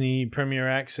the Disney Premier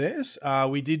Access.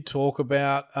 We did talk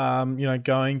about,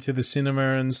 going to the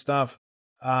cinema and stuff.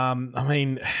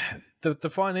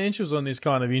 The financials on this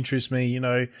kind of interest me.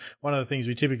 One of the things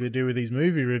we typically do with these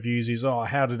movie reviews is,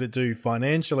 how did it do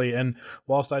financially? And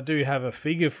whilst I do have a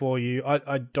figure for you,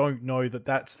 I don't know that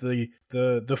that's the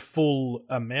full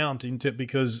amount into it,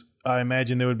 because I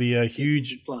imagine there would be a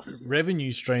huge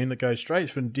revenue stream that goes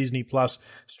straight from Disney Plus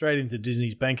straight into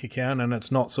Disney's bank account, and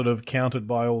it's not sort of counted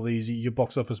by all these your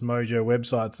Box Office Mojo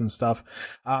websites and stuff.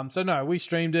 So no, we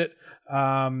streamed it.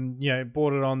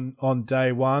 Bought it on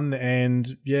day one,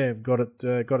 and got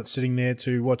it sitting there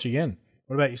to watch again.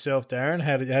 What about yourself, Darren?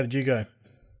 How did you go?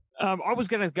 I was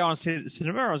going to go and see it at the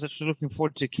cinema. I was actually looking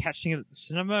forward to catching it at the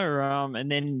cinema, and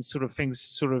then things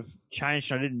sort of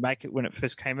changed. I didn't make it when it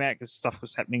first came out because stuff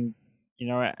was happening,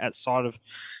 outside of,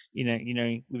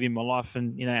 within my life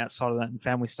and outside of that and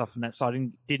family stuff and that. So I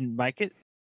didn't make it.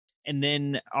 And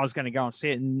then I was going to go and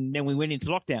see it, and then we went into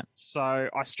lockdown. So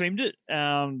I streamed it,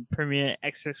 Premier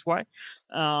Access way,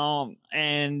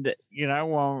 and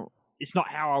it's not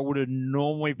how I would have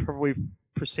normally probably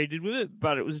proceeded with it,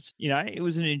 but it was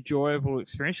an enjoyable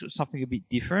experience. It was something a bit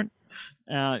different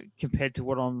compared to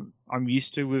what I'm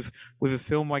used to with a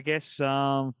film, I guess,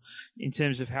 in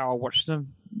terms of how I watch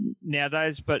them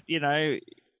nowadays. But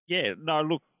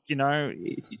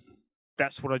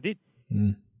that's what I did.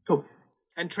 Cool.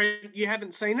 And Trent, you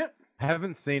haven't seen it?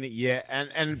 Haven't seen it yet,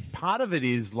 and part of it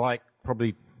is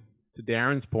probably to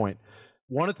Darren's point.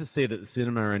 Wanted to see it at the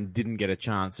cinema and didn't get a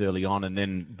chance early on, and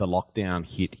then the lockdown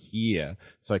hit here,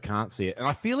 so can't see it. And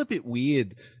I feel a bit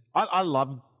weird. I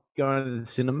love going to the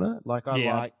cinema.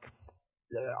 I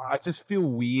just feel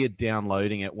weird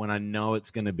downloading it when I know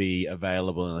it's going to be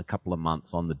available in a couple of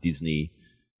months on the Disney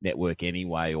network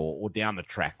anyway, or down the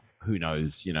track. Who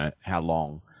knows? How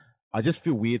long? I just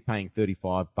feel weird paying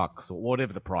 $35 or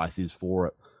whatever the price is for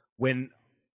it when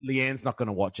Leanne's not going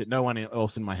to watch it. No one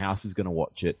else in my house is going to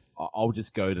watch it. I'll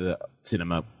just go to the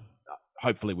cinema.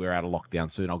 Hopefully we're out of lockdown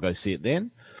soon. I'll go see it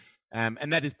then.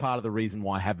 And that is part of the reason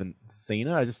why I haven't seen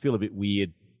it. I just feel a bit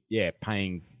weird,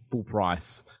 paying full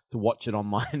price to watch it on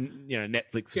my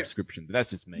Netflix subscription. But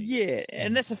that's just me. Yeah,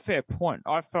 and that's a fair point.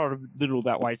 I felt a little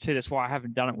that way too. That's why I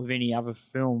haven't done it with any other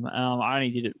film. I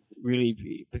only did it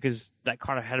really because they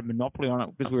kind of had a monopoly on it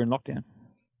because we were in lockdown.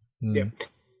 Yeah.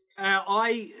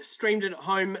 I streamed it at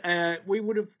home. We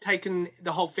would have taken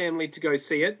the whole family to go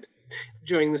see it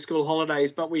during the school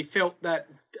holidays, but we felt that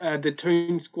the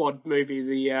Toon Squad movie,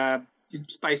 the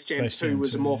Space Jam 2,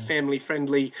 was a more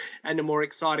family-friendly and a more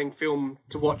exciting film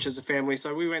to watch as a family.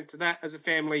 So we went to that as a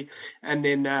family, and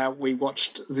then we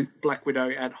watched the Black Widow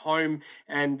at home,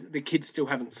 and the kids still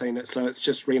haven't seen it, so it's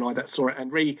just Ree and I that saw it.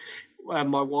 And Ree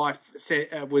my wife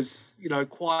said was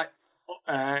quite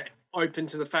open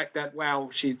to the fact that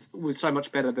she was so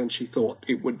much better than she thought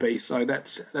it would be. So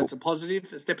that's a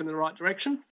positive, a step in the right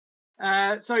direction.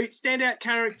 So standout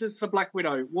characters for Black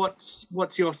Widow. What's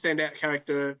your standout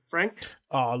character, Frank?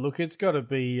 Oh, look, it's got to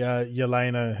be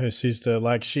Yelena, her sister.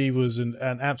 Like, she was an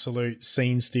absolute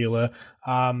scene stealer.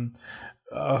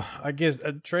 I guess,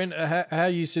 Trent, how are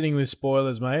you sitting with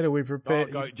spoilers, mate? Are we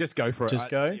prepared? Just go for it. Just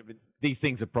go? These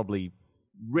things are probably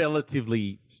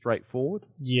relatively straightforward.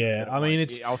 Yeah, I mean,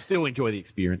 I'll still enjoy the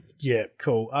experience. Yeah,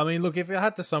 cool. I mean, look, if I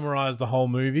had to summarize the whole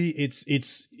movie,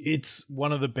 it's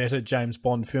one of the better James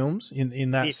Bond films in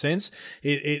that sense.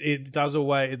 It does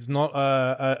away. It's not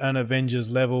an Avengers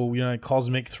level,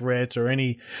 cosmic threat or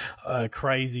any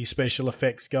crazy special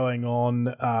effects going on.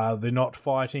 They're not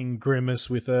fighting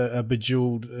Grimace with a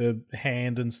bejeweled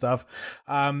hand and stuff.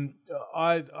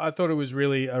 I thought it was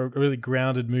really a really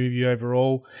grounded movie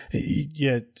overall.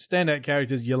 Yeah, standout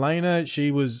characters, Yelena,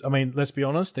 she was, I mean, let's be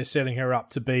honest, they're setting her up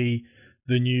to be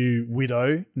the new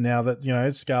Widow now that,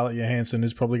 Scarlett Johansson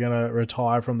is probably going to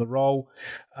retire from the role.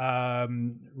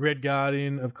 Red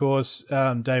Guardian, of course,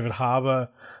 David Harbour,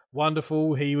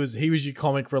 wonderful. He was your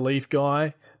comic relief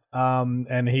guy,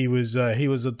 and he was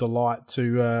a delight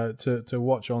to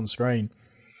watch on screen.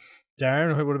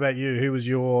 Darren, what about you?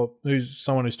 Who's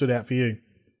someone who stood out for you?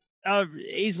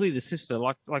 Easily the sister,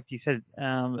 like you said.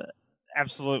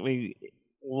 Absolutely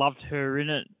loved her in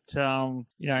it.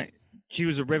 She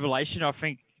was a revelation. I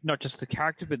think not just the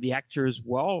character, but the actor as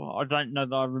well. I don't know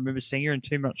that I remember seeing her in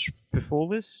too much before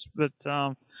this, but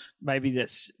maybe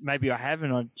I have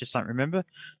and I just don't remember.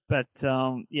 But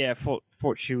I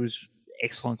thought she was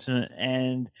excellent in it,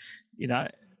 and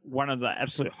one of the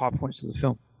absolute high points of the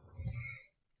film.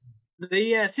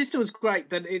 The sister was great,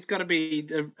 but it's got to be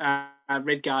the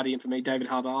Red Guardian for me, David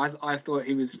Harbour. I thought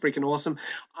he was freaking awesome.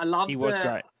 I loved he was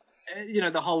great.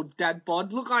 The whole dad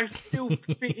bod. Look, I still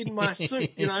fit in my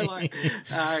suit,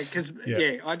 because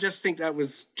I just think that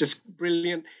was just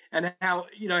brilliant. And how,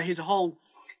 his whole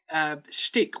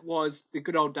shtick was the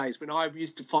good old days when I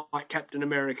used to fight Captain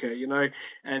America,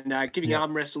 and giving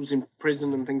arm wrestles in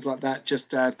prison and things like that, just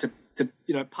to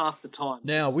pass the time.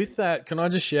 Now, with that, can I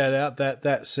just shout out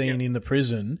that scene in the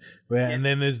prison where, and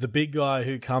then there's the big guy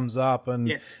who comes up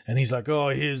and he's like, "Oh,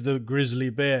 here's the grizzly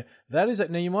bear." That is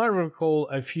it. Now, you might recall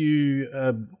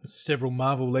several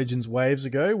Marvel Legends waves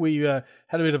ago, we had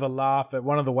a bit of a laugh at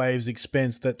one of the waves'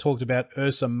 expense that talked about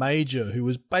Ursa Major, who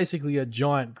was basically a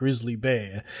giant grizzly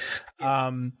bear.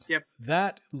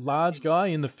 That large guy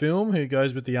in the film who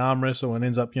goes with the arm wrestle and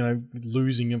ends up,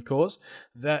 losing, of course,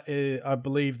 that I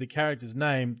believe the character's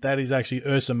name, that is actually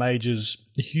Ursa Major's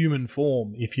human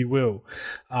form, if you will.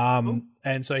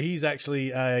 And so he's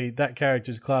actually that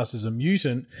character's classed as a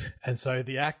mutant, and so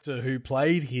the actor who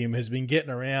played him has been getting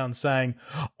around saying,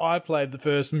 "I played the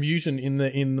first mutant in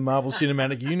the Marvel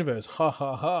Cinematic Universe." Ha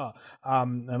ha ha.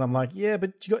 And I'm like, yeah,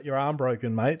 but you got your arm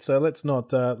broken, mate. So let's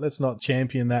not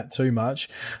champion that too much.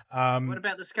 What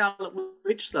about the Scarlet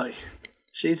Witch though?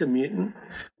 She's a mutant.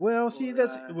 Well, see,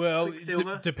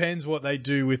 depends what they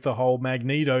do with the whole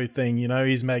Magneto thing.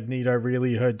 Is Magneto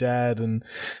really her dad and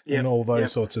all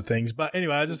those sorts of things? But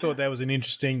anyway, I just thought that was an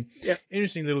interesting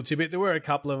little tidbit. There were a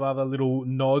couple of other little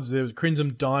nods. There was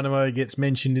Crimson Dynamo gets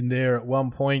mentioned in there at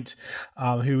one point,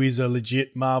 who is a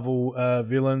legit Marvel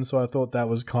villain. So I thought that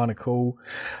was kind of cool.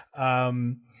 I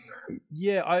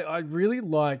really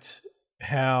liked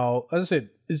how, as I said,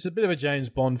 it's a bit of a James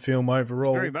Bond film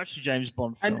overall. It's very much a James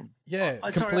Bond film.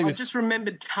 I just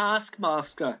remembered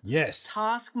Taskmaster. Yes.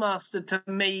 Taskmaster to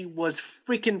me was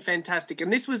freaking fantastic.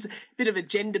 And this was a bit of a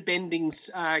gender-bending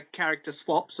character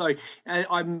swap. So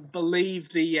I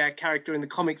believe the character in the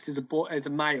comics is a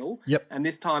male. Yep. And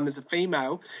this time is a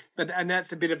female. And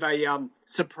that's a bit of a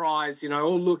surprise,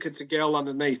 oh, look, it's a girl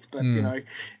underneath. But,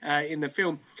 in the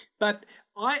film. But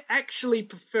I actually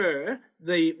prefer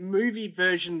the movie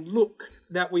version look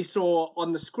that we saw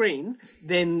on the screen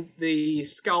than the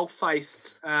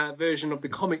skull-faced version of the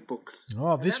comic books.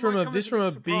 Oh, this from a big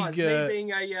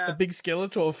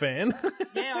Skeletor fan.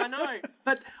 Yeah, I know,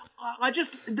 but I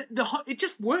just it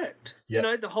just worked.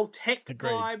 Yep. The whole tech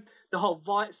vibe, the whole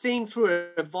seeing through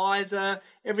a visor,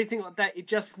 everything like that. It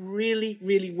just really,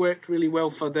 really worked really well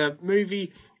for the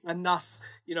movie, and thus,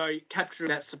 capturing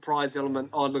that surprise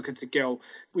element. Oh, look, it's a girl,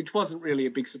 which wasn't really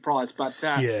a big surprise, but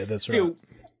that's still, right.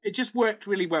 It just worked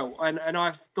really well, and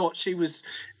I thought she was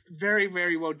very,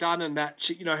 very well done, and that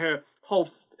she, her whole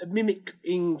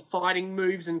mimicking fighting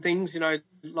moves and things,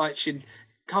 like she'd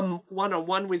come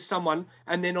one-on-one with someone,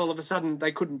 and then all of a sudden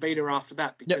they couldn't beat her after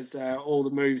that because all the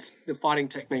moves, the fighting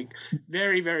technique,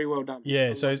 very, very well done.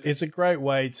 Yeah, so it's a great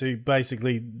way to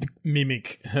basically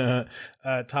mimic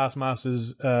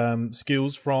Taskmaster's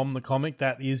skills from the comic.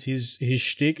 That is his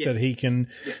shtick, that he can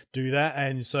do that.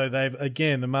 And so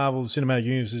the Marvel Cinematic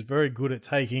Universe is very good at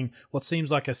taking what seems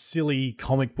like a silly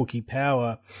comic booky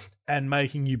power and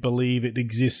making you believe it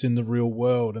exists in the real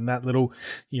world. And that little,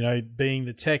 being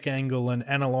the tech angle and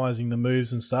analysing the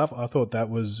moves and stuff, I thought that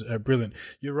was brilliant.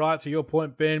 You're right, to your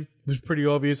point, Ben, it was pretty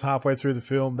obvious halfway through the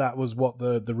film that was what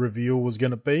the reveal was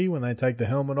going to be when they take the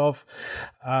helmet off.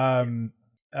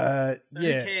 Who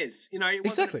cares? It wasn't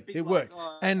Exactly, big it worked.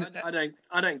 And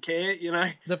I don't care.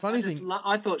 The funny thing,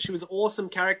 I thought she was an awesome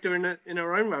character in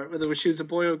her own right, whether she was a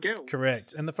boy or girl.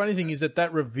 Correct. And the funny thing is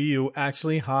that reveal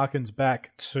actually harkens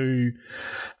back to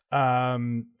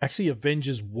actually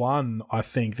Avengers 1, I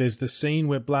think. There's the scene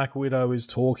where Black Widow is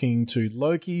talking to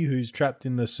Loki, who's trapped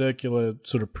in the circular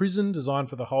sort of prison designed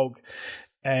for the Hulk.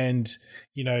 And,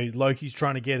 Loki's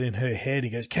trying to get in her head. He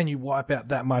goes, can you wipe out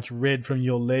that much red from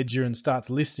your ledger? And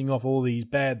starts listing off all these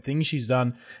bad things she's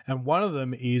done. And one of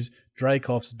them is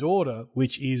Dreykov's daughter,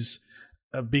 which is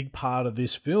a big part of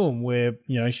this film where,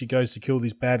 she goes to kill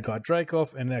this bad guy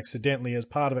Dreykov, and accidentally, as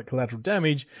part of it, collateral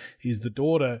damage, is the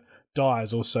daughter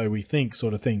dies, or so we think,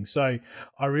 sort of thing. So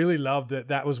I really loved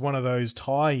that was one of those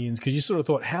tie-ins, because you sort of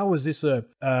thought, how is this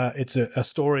it's a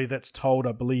story that's told,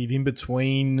 I believe, in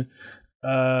between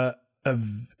Age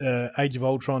of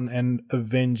Ultron and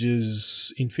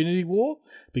Avengers Infinity War,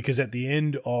 because at the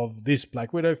end of this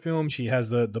Black Widow film, she has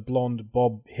the blonde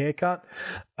bob haircut.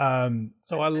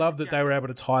 So I love that they were able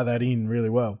to tie that in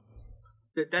really well.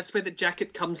 That's where the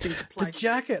jacket comes into play. The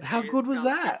jacket, how good was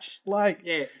that?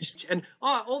 And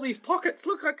all these pockets.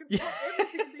 Look, I can put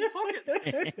everything in these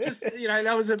pockets. Just,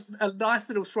 that was a nice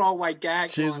little throwaway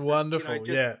gag. She's wonderful.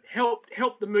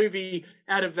 Help the movie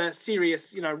out of a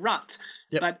serious, rut,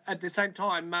 but at the same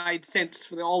time made sense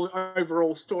for the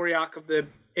overall story arc of the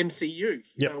MCU.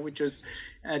 Which was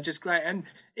just great. And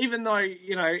even though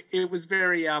it was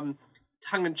very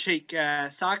tongue-in-cheek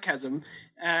sarcasm.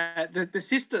 The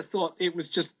sister thought it was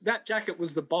just that jacket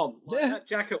was the bomb. That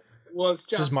jacket was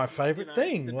just. This is my favourite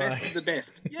thing. The best of the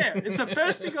best. Yeah, it's the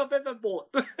first thing I've ever bought.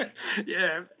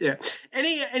 Yeah.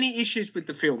 Any issues with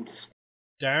the films?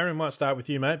 Darren, we might start with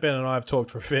you, mate. Ben and I have talked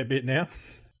for a fair bit now.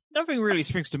 Nothing really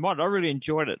springs to mind. I really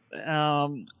enjoyed it.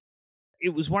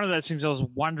 It was one of those things I was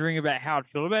wondering about how I'd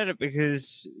feel about it,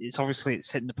 because it's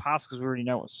set in the past, because we already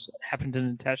know what's happened to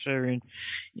Natasha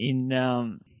in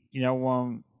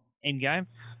Endgame.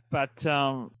 But,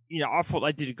 I thought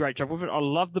they did a great job with it. I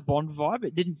love the Bond vibe.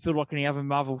 It didn't feel like any other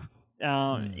Marvel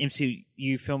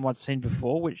MCU film I'd seen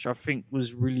before, which I think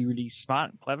was really, really smart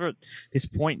and clever. At this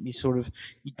point, you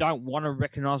don't want to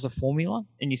recognise a formula,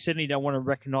 and you certainly don't want to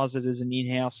recognise it as an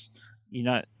in-house,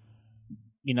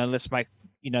 let's make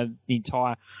the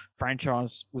entire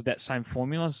franchise with that same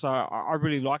formula. So I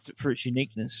really liked it for its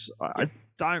uniqueness. I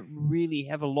don't really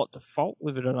have a lot to fault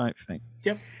with it, I don't think.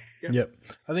 Yep.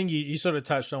 I think you sort of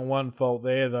touched on one fault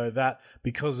there, though, that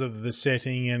because of the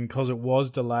setting and because it was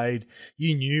delayed,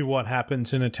 you knew what happened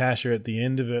to Natasha at the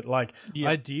end of it.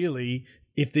 Ideally,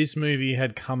 if this movie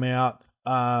had come out,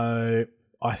 I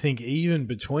think even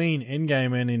between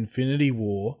Endgame and Infinity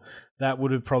War, that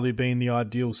would have probably been the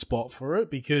ideal spot for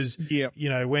it, because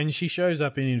when she shows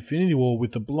up in Infinity War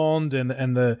with the blonde and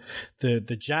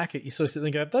the jacket, you sort of sit there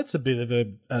and go, that's a bit of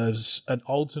an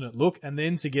alternate look. And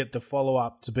then to get the follow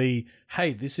up to be,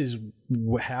 hey, this is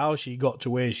how she got to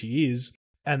where she is.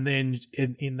 And then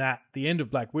in that, the end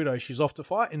of Black Widow, she's off to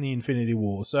fight in the Infinity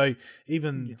War. So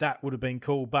even that would have been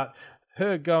cool. But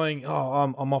her going,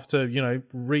 I'm off to,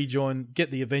 rejoin,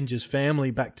 get the Avengers family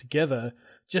back together,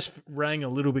 just rang a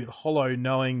little bit hollow,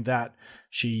 knowing that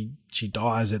she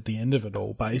dies at the end of it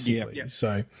all, basically. Yeah.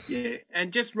 So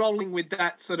and just rolling with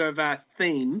that sort of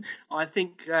theme, I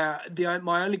think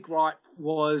my only gripe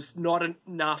was not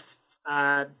enough,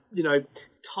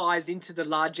 ties into the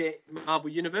larger Marvel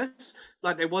universe.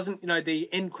 Like there wasn't, the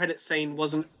end credit scene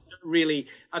wasn't really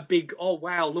a big, oh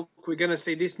wow, look, we're going to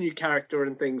see this new character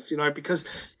and things, because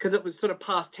it was sort of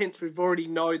past tense. We've already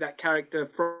know that character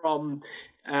from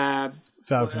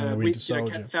Falcon and the Winter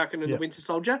Soldier. Falcon and the Winter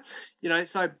Soldier.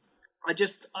 So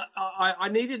I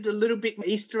needed a little bit more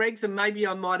Easter eggs, and maybe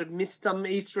I might have missed some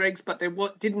Easter eggs, but they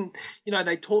didn't.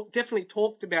 They definitely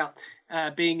talked about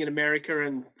being in America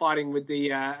and fighting with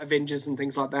the Avengers and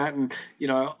things like that, and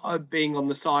being on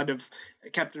the side of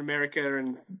Captain America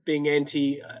and being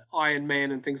anti Iron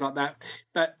Man and things like that.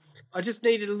 But I just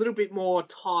needed a little bit more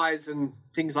ties and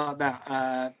things like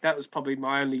that. That was probably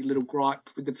my only little gripe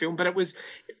with the film, but it was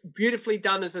beautifully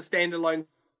done as a standalone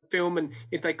film. And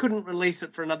if they couldn't release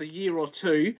it for another year or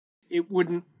two, it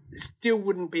still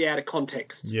wouldn't be out of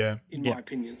context. Yeah, in my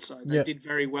opinion. So they did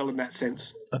very well in that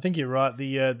sense. I think you're right.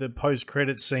 The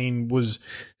post-credit scene was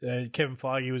Kevin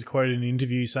Feige was quoted in an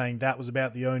interview saying that was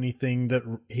about the only thing that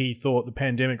he thought the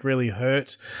pandemic really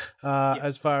hurt,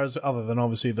 as far as other than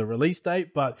obviously the release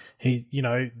date. But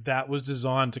that was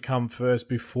designed to come first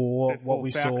before what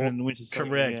we Falcon saw. and the Winter Soldier,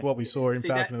 Correct, yeah. what we saw in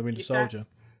Falcon and the Winter Soldier.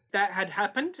 That had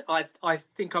happened, I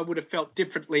think I would have felt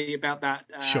differently about that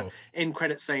Sure. end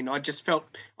credit scene. I just felt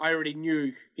I already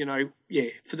knew,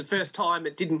 for the first time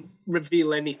it didn't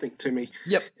reveal anything to me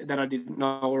that I didn't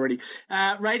know already.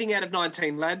 Rating out of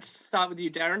 19, lads. Start with you,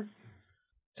 Darren.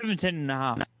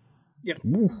 17.5. Yep.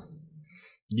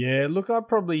 Yeah, look, I'd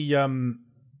probably I'm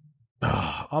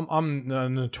a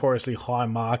notoriously high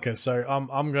marker, so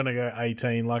I'm gonna go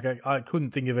 18. Like I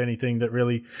couldn't think of anything that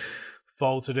really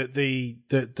faulted it.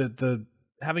 The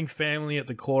having family at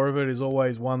the core of it is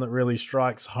always one that really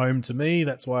strikes home to me.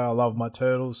 That's why I love my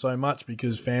Turtles so much,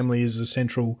 because family is a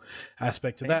central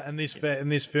aspect to that. And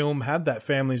this film had that.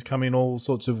 Families come in all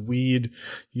sorts of weird,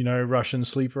 Russian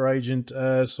sleeper agent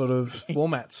sort of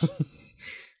formats.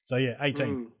 So yeah,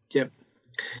 18. Yep.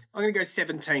 I'm going to go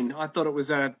 17. I thought it was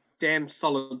a damn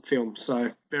solid film. So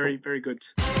very, very good.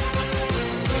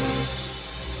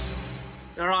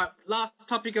 All right, last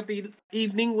topic of the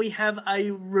evening, we have a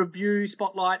review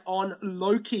spotlight on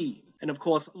Loki. And of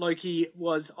course, Loki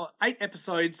was 8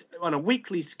 episodes on a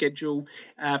weekly schedule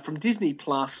from Disney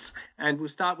Plus. And we'll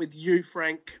start with you,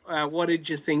 Frank. What did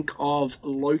you think of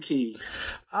Loki?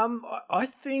 I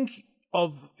think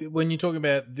when you're talking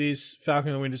about this Falcon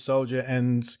and the Winter Soldier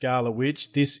and Scarlet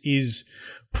Witch, this is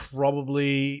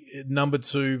probably number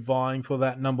 2 vying for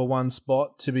that number 1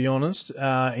 spot, to be honest,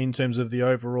 in terms of the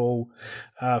overall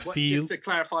feel. Just to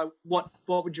clarify, what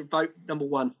would you vote number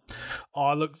 1?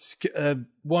 Oh, look,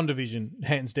 WandaVision,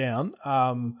 hands down.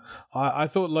 I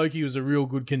thought Loki was a real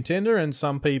good contender, and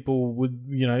some people would,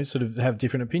 sort of have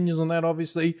different opinions on that,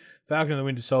 obviously. Falcon and the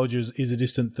Winter Soldier is a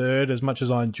distant third. As much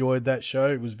as I enjoyed that show,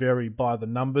 it was very by the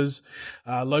numbers.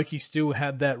 Loki still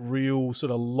had that real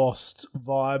sort of lost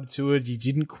vibe to it. You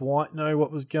didn't quite know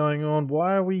what was going on.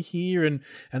 Why are we here? And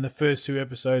the first 2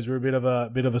 episodes were a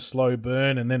bit of a slow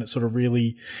burn, and then it sort of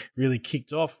really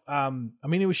kicked off.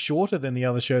 It was shorter than the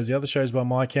other shows. The other shows, by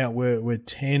my count, were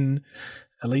 10.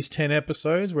 At least 10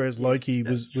 episodes, whereas Loki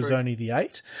was only the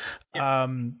 8.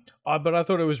 Yep. But I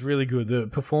thought it was really good. The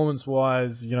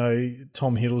performance-wise,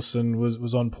 Tom Hiddleston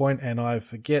was on point, and I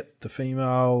forget the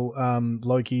female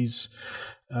Loki's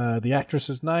the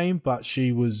actress's name, but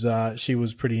she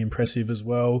was pretty impressive as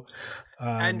well.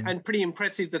 And pretty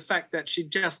impressive the fact that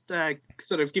she'd just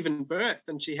sort of given birth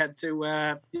and she had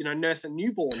to nurse a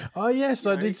newborn. Oh yes,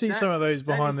 I did see some of those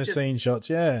behind the scenes shots.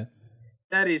 Yeah.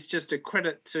 That is just a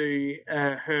credit to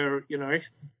her,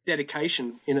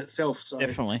 dedication in itself. So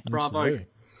definitely, bravo.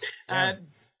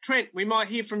 Trent, we might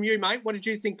hear from you, mate. What did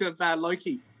you think of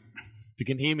Loki? If you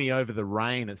can hear me over the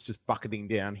rain, it's just bucketing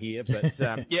down here. But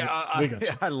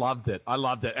I loved it.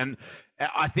 And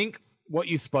I think what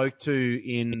you spoke to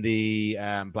in the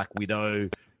Black Widow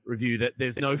review, that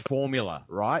there's no formula,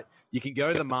 right? You can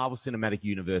go to the Marvel Cinematic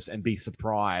Universe and be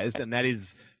surprised, and that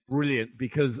is brilliant,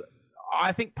 because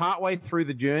I think partway through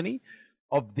the journey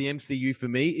of the MCU, for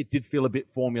me, it did feel a bit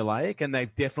formulaic, and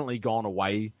they've definitely gone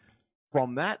away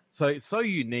from that. So it's so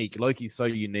unique. Loki's so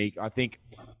unique. I think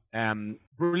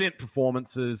brilliant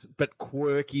performances, but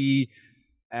quirky.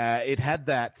 It had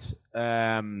that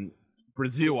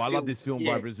Brazil. I love this film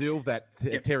by Brazil, that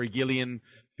Terry Gilliam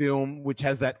film, which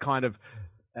has that kind of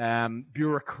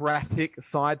bureaucratic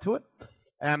side to it.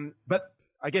 But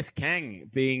I guess Kang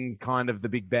being kind of the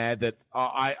big bad, that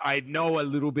I know a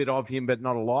little bit of him, but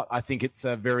not a lot. I think it's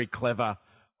a very clever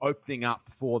opening up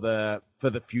for the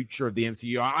future of the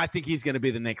MCU. I think he's going to be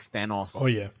the next Thanos. Oh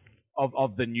yeah,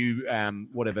 of the new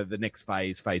whatever the next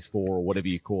phase 4 or whatever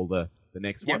you call the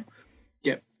next one.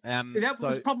 Yep. So that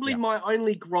was probably my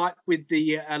only gripe with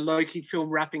the Loki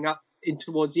film wrapping up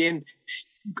towards the end.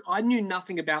 I knew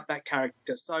nothing about that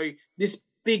character, so this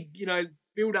big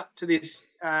build up to this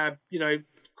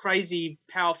crazy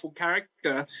powerful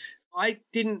character, I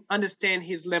didn't understand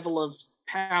his level of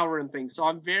power and things. So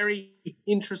I'm very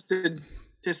interested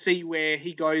to see where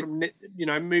he goes from,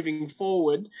 moving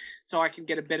forward, so I can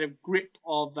get a better grip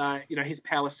of his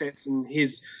power sets and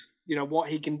his what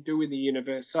he can do in the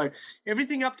universe. So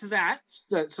everything up to that,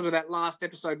 sort of that last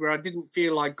episode where I didn't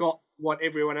feel I got what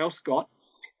everyone else got,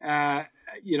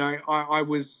 I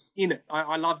was in it.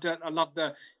 I loved it. I loved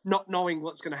the not knowing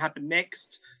what's going to happen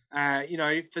next.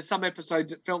 For some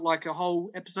episodes, it felt like a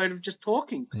whole episode of just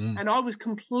talking, and I was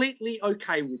completely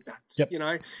okay with that.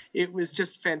 Yep. It was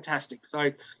just fantastic.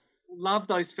 So, love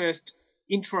those first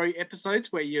intro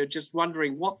episodes where you're just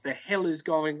wondering what the hell is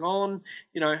going on.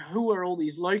 Who are all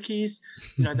these Lokis?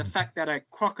 The fact that a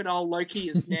crocodile Loki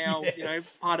is now,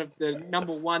 part of the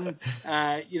number one,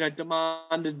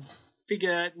 demanded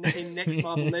figure in next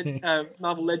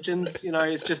Marvel Legends.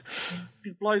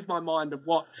 It blows my mind of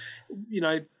what,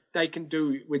 they can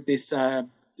do with this,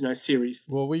 series.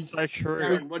 Well, so true.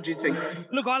 Darren, what do you think?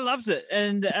 Look, I loved it,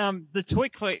 and the toy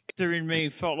collector in me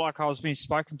felt like I was being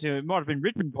spoken to. It might have been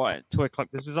written by toy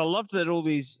collectors, because I loved that all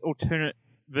these alternate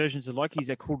versions of Lokis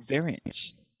are called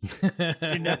variants.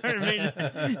 You know what I mean?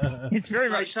 It's very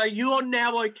much. So you're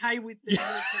now okay with the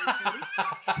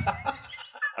military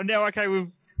turtles? I'm now okay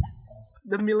with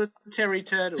the military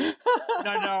turtles.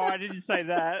 No, I didn't say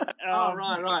that.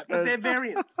 Right. But they're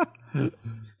variants.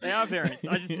 They are variants.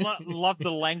 I just love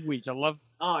the language. I love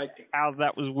how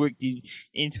that was worked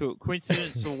into it.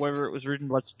 Coincidence or whether it was written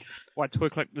by toy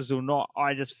collectors or not,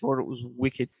 I just thought it was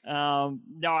wicked. No,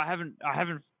 I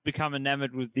haven't become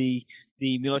enamored with the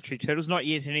military turtles, not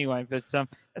yet anyway. But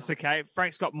that's okay.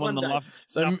 Frank's got more than the love.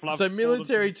 So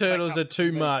military turtles are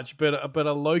too much, but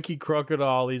a Loki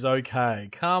crocodile is okay.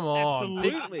 Come on,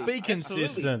 absolutely. Be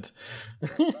consistent.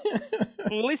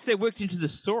 Well, at least they worked into the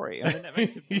story. I mean, that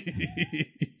makes it.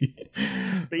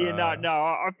 But yeah, no,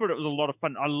 I thought it was a lot of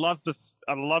fun. I love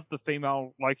the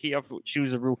female Loki. I thought she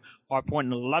was a real high point,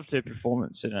 and I loved her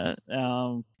performance in it.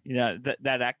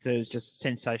 That actor is just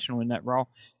sensational in that role,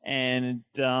 and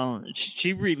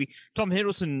she really. Tom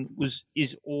Hiddleston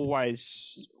is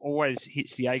always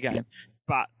hits the A game,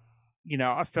 but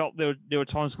I felt there were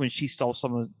times when she stole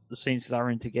some of the scenes that they were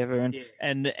in together,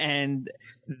 and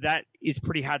that is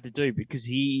pretty hard to do because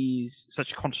he's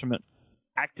such a consummate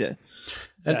actor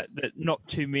that not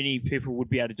too many people would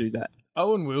be able to do that.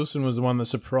 Owen Wilson was the one that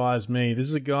surprised me. This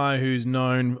is a guy who's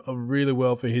known really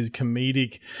well for his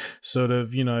comedic sort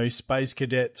of, space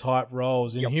cadet type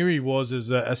roles. And here he was as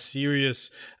a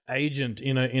serious agent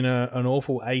in an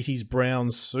awful 80s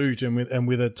brown suit and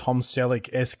with a Tom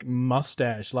Selleck-esque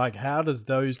mustache. Like, how does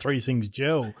those three things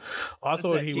gel? I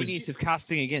thought he was genius of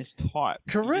casting against type.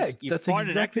 Correct. That's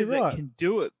exactly right. That can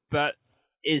do it, but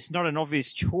it's not an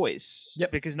obvious choice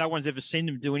because no one's ever seen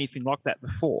them do anything like that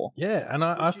before. Yeah, and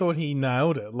I thought he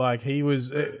nailed it. Like he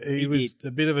was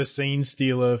a bit of a scene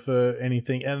stealer for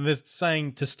anything. And they're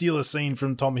saying to steal a scene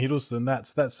from Tom Hiddleston,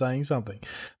 that's saying something.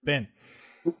 Ben.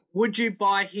 Would you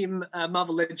buy him a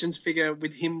Marvel Legends figure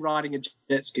with him riding a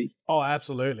jet ski? Oh,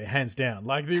 absolutely, hands down.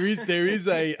 Like there is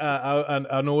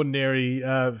an ordinary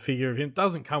figure of him.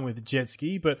 Doesn't come with a jet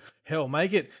ski, but hell,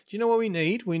 make it. Do you know what we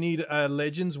need? We need a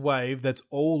Legends wave that's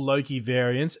all Loki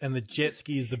variants, and the jet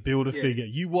ski is the builder figure.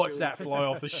 You watch that fly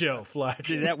off the shelf, like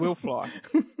that will fly.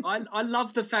 I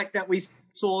love the fact that we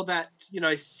saw that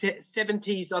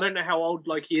 70s. I don't know how old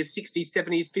Loki is. 60s,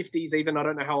 70s, 50s, even. I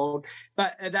don't know how old,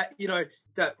 but that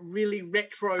that really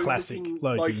retro classic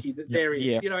Loki that there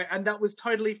is, and that was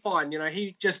totally fine.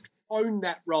 He just owned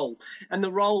that role, and the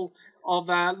role of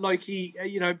Loki,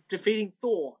 defeating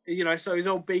Thor, so he's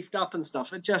all beefed up and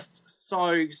stuff. It's just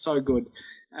so good.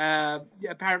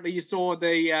 Apparently, you saw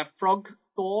the frog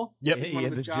Thor. Yep, one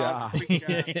of the jars.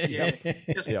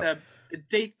 Just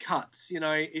deep cuts.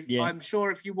 I'm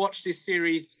sure if you watch this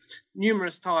series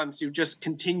numerous times, you'll just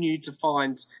continue to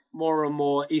find more and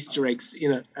more Easter eggs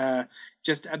in it.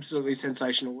 Just absolutely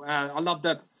sensational. I love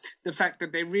the fact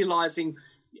that they're realizing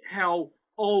how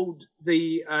old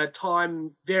the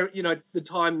time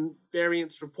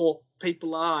variance report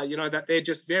people are. That they're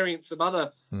just variants of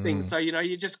other things. So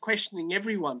you're just questioning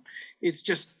everyone. It's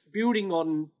just building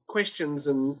on questions,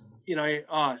 and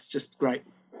it's just great.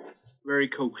 Very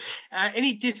cool.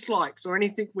 Any dislikes or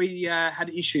anything we had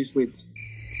issues with?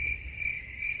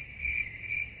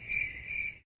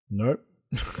 Nope.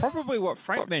 Probably what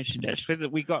Frank mentioned, actually,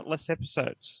 that we got less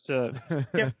episodes to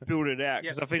build it out.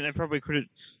 Because I think they probably could have.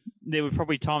 There were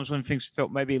probably times when things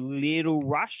felt maybe a little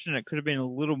rushed, and it could have been a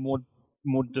little more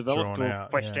developed or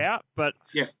fleshed out. But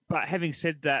having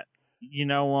said that,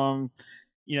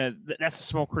 that's a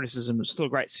small criticism. It's still a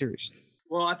great series.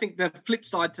 Well, I think the flip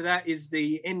side to that is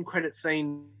the end credit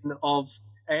scene of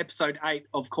episode 8,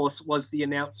 of course, was the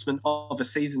announcement of a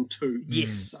season 2.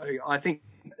 Yes. So I think,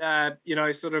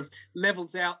 sort of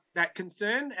levels out that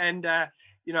concern. And,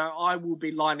 I will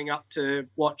be lining up to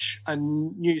watch a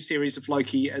new series of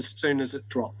Loki as soon as it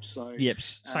drops. So, yep,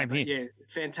 same here. Yeah,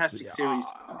 fantastic series.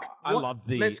 I love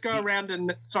the... Let's go around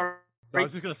and... Sorry. So I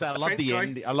was just going to say, I love the Sorry.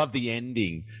 ending. I love the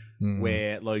ending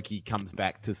where Loki comes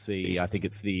back to see. I think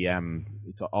it's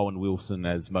it's Owen Wilson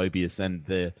as Mobius and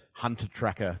the Hunter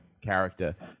Tracker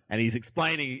character, and he's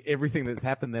explaining everything that's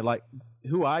happened. They're like,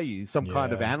 "Who are you? Some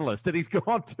kind of analyst?" And he's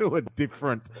gone to a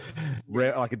different,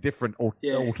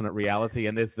 alternate reality.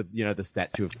 And there's the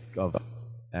statue of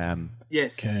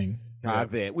Yes. Kang.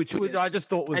 there, which I just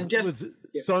thought was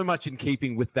so much in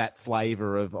keeping with that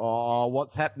flavor of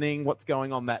what's happening, what's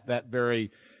going on, that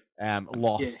very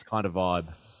lost kind of vibe.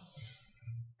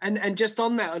 And just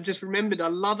on that, I just remembered, I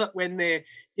love it when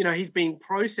he's being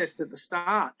processed at the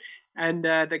start, and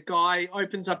the guy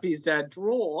opens up his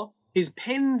drawer, his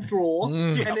pen drawer,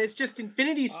 and there's just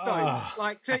Infinity Stones,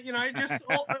 just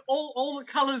all the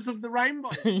colours of the rainbow.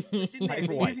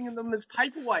 They're using them as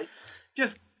paperweights.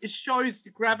 Just it shows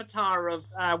the gravitar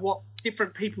of what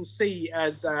different people see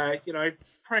as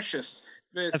precious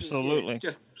versus Absolutely.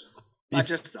 I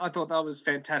thought that was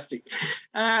fantastic.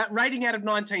 Rating out of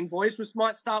 19, boys. We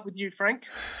might start with you, Frank.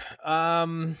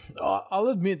 I'll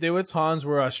admit there were times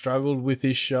where I struggled with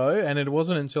this show, and it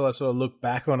wasn't until I sort of looked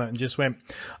back on it and just went,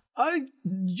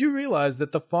 did you realize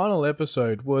that the final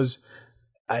episode was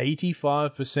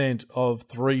 85% of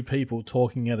three people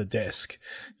talking at a desk?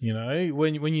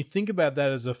 When you think about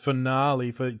that as a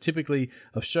finale for typically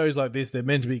of shows like this, they're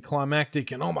meant to be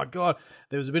climactic, and oh my God,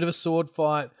 there was a bit of a sword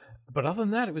fight. But other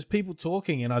than that, it was people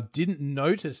talking, and I didn't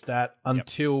notice that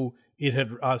until it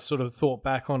had. I sort of thought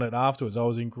back on it afterwards. I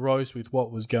was engrossed with what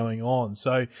was going on.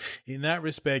 So, in that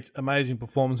respect, amazing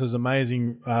performances,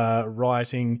 amazing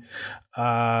writing.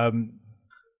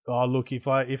 Look, if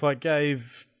I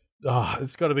gave.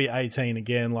 It's got to be 18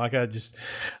 again. Like I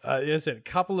said, a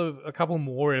couple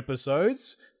more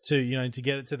episodes to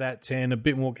get it to that 10. A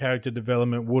bit more character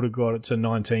development would have got it to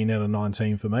 19 out of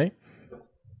 19 for me.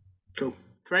 Cool.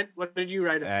 Trent, what did you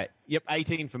rate it?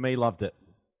 18 for me. Loved it.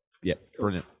 Yep, cool.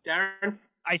 Brilliant. Darren?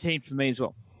 18 for me as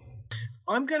well.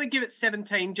 I'm going to give it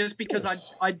 17 just because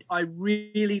I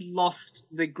really lost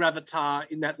the gravitar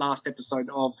in that last episode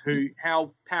of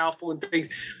how powerful and things.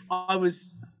 I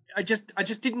just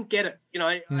didn't get it,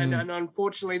 and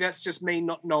unfortunately that's just me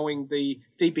not knowing the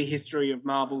deeper history of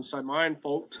Marvel, so my own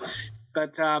fault.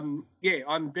 But I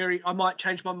might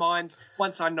change my mind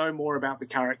once I know more about the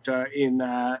character in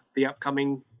the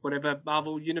upcoming whatever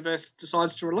Marvel universe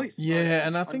decides to release. Yeah,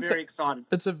 and I think I'm very excited.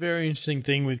 It's a very interesting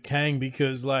thing with Kang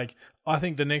because, I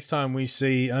think the next time we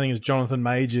see, I think it's Jonathan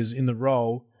Majors in the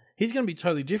role, he's going to be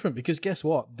totally different because guess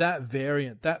what? That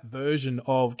version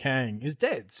of Kang is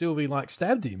dead. Sylvie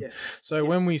stabbed him. Yes. So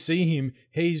when we see him,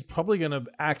 he's probably going to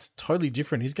act totally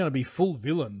different. He's going to be full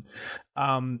villain,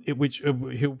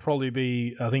 he'll probably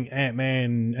be, I think,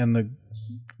 Ant-Man and the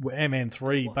Ant-Man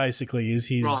 3 basically is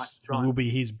his will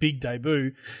be his big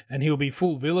debut, and he'll be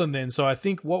full villain then. So I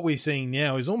think what we're seeing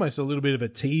now is almost a little bit of a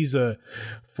teaser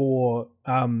for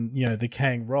the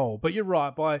Kang role. But you're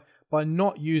right, by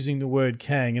not using the word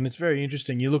Kang, and it's very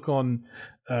interesting. You look on,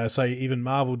 say, even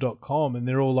Marvel.com, and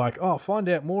they're all like, "Oh, find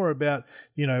out more about,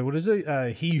 what is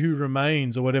it, He Who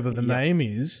Remains, or whatever the name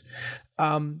is."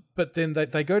 But then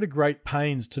they go to great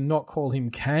pains to not call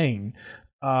him Kang,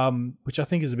 which I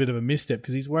think is a bit of a misstep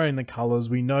because he's wearing the colours.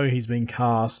 We know he's been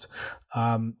cast.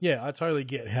 I totally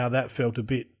get how that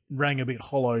rang a bit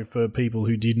hollow for people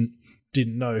who didn't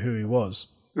know who he was.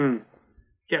 Mm.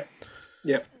 Yep.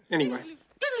 Anyway.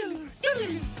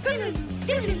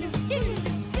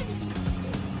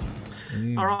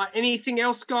 All right. Anything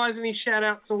else, guys? Any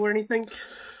shout-outs or anything?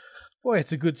 Boy,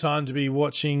 it's a good time to be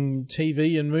watching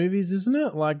TV and movies, isn't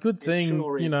it? Good thing,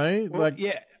 sure is.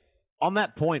 On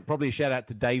that point, probably a shout out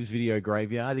to Dave's Video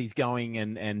Graveyard. He's going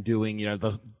and doing,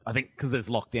 I think because there's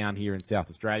lockdown here in South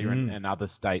Australia and other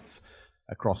states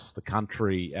across the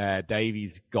country.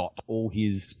 Davey's got all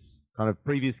his kind of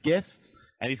previous guests,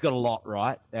 and he's got a lot,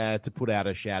 right, to put out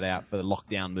a shout out for the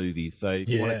lockdown movies. So if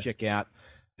you want to check out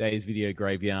Dave's Video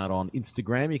Graveyard on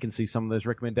Instagram, you can see some of those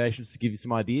recommendations to give you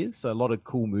some ideas. So a lot of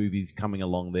cool movies coming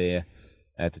along there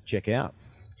to check out.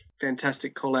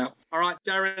 Fantastic call out. All right,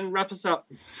 Darren, wrap us up.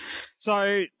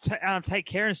 So take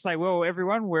care and stay well,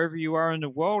 everyone, wherever you are in the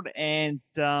world, and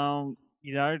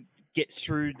get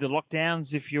through the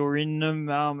lockdowns if you're in them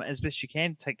as best you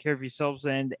can. Take care of yourselves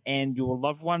and your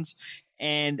loved ones.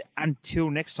 And until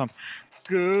next time,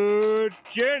 good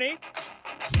journey.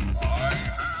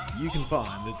 You can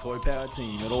find the Toy Power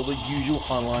team at all the usual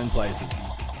online places.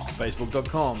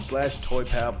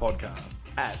 Facebook.com/ToyPowerPodcast,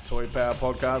 at Toy Power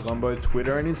Podcast on both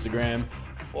Twitter and Instagram,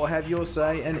 or have your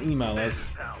say and email us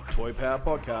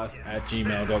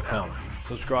toypowerpodcast@gmail.com.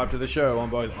 Subscribe to the show on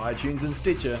both iTunes and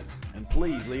Stitcher, and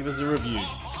please leave us a review.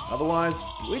 Otherwise,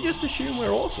 we just assume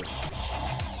we're awesome.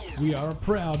 we are a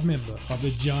proud member of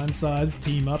the Giant Size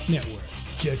Team Up Network.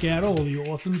 Check out all the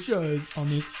awesome shows on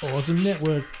this awesome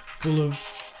network full of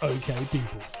okay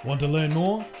people. Want to learn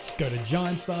more? Go to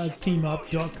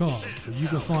giantsizeteamup.com where you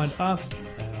can find us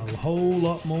and a whole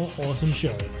lot more awesome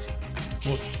shows.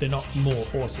 Well, they're not more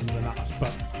awesome than us,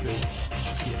 but yeah.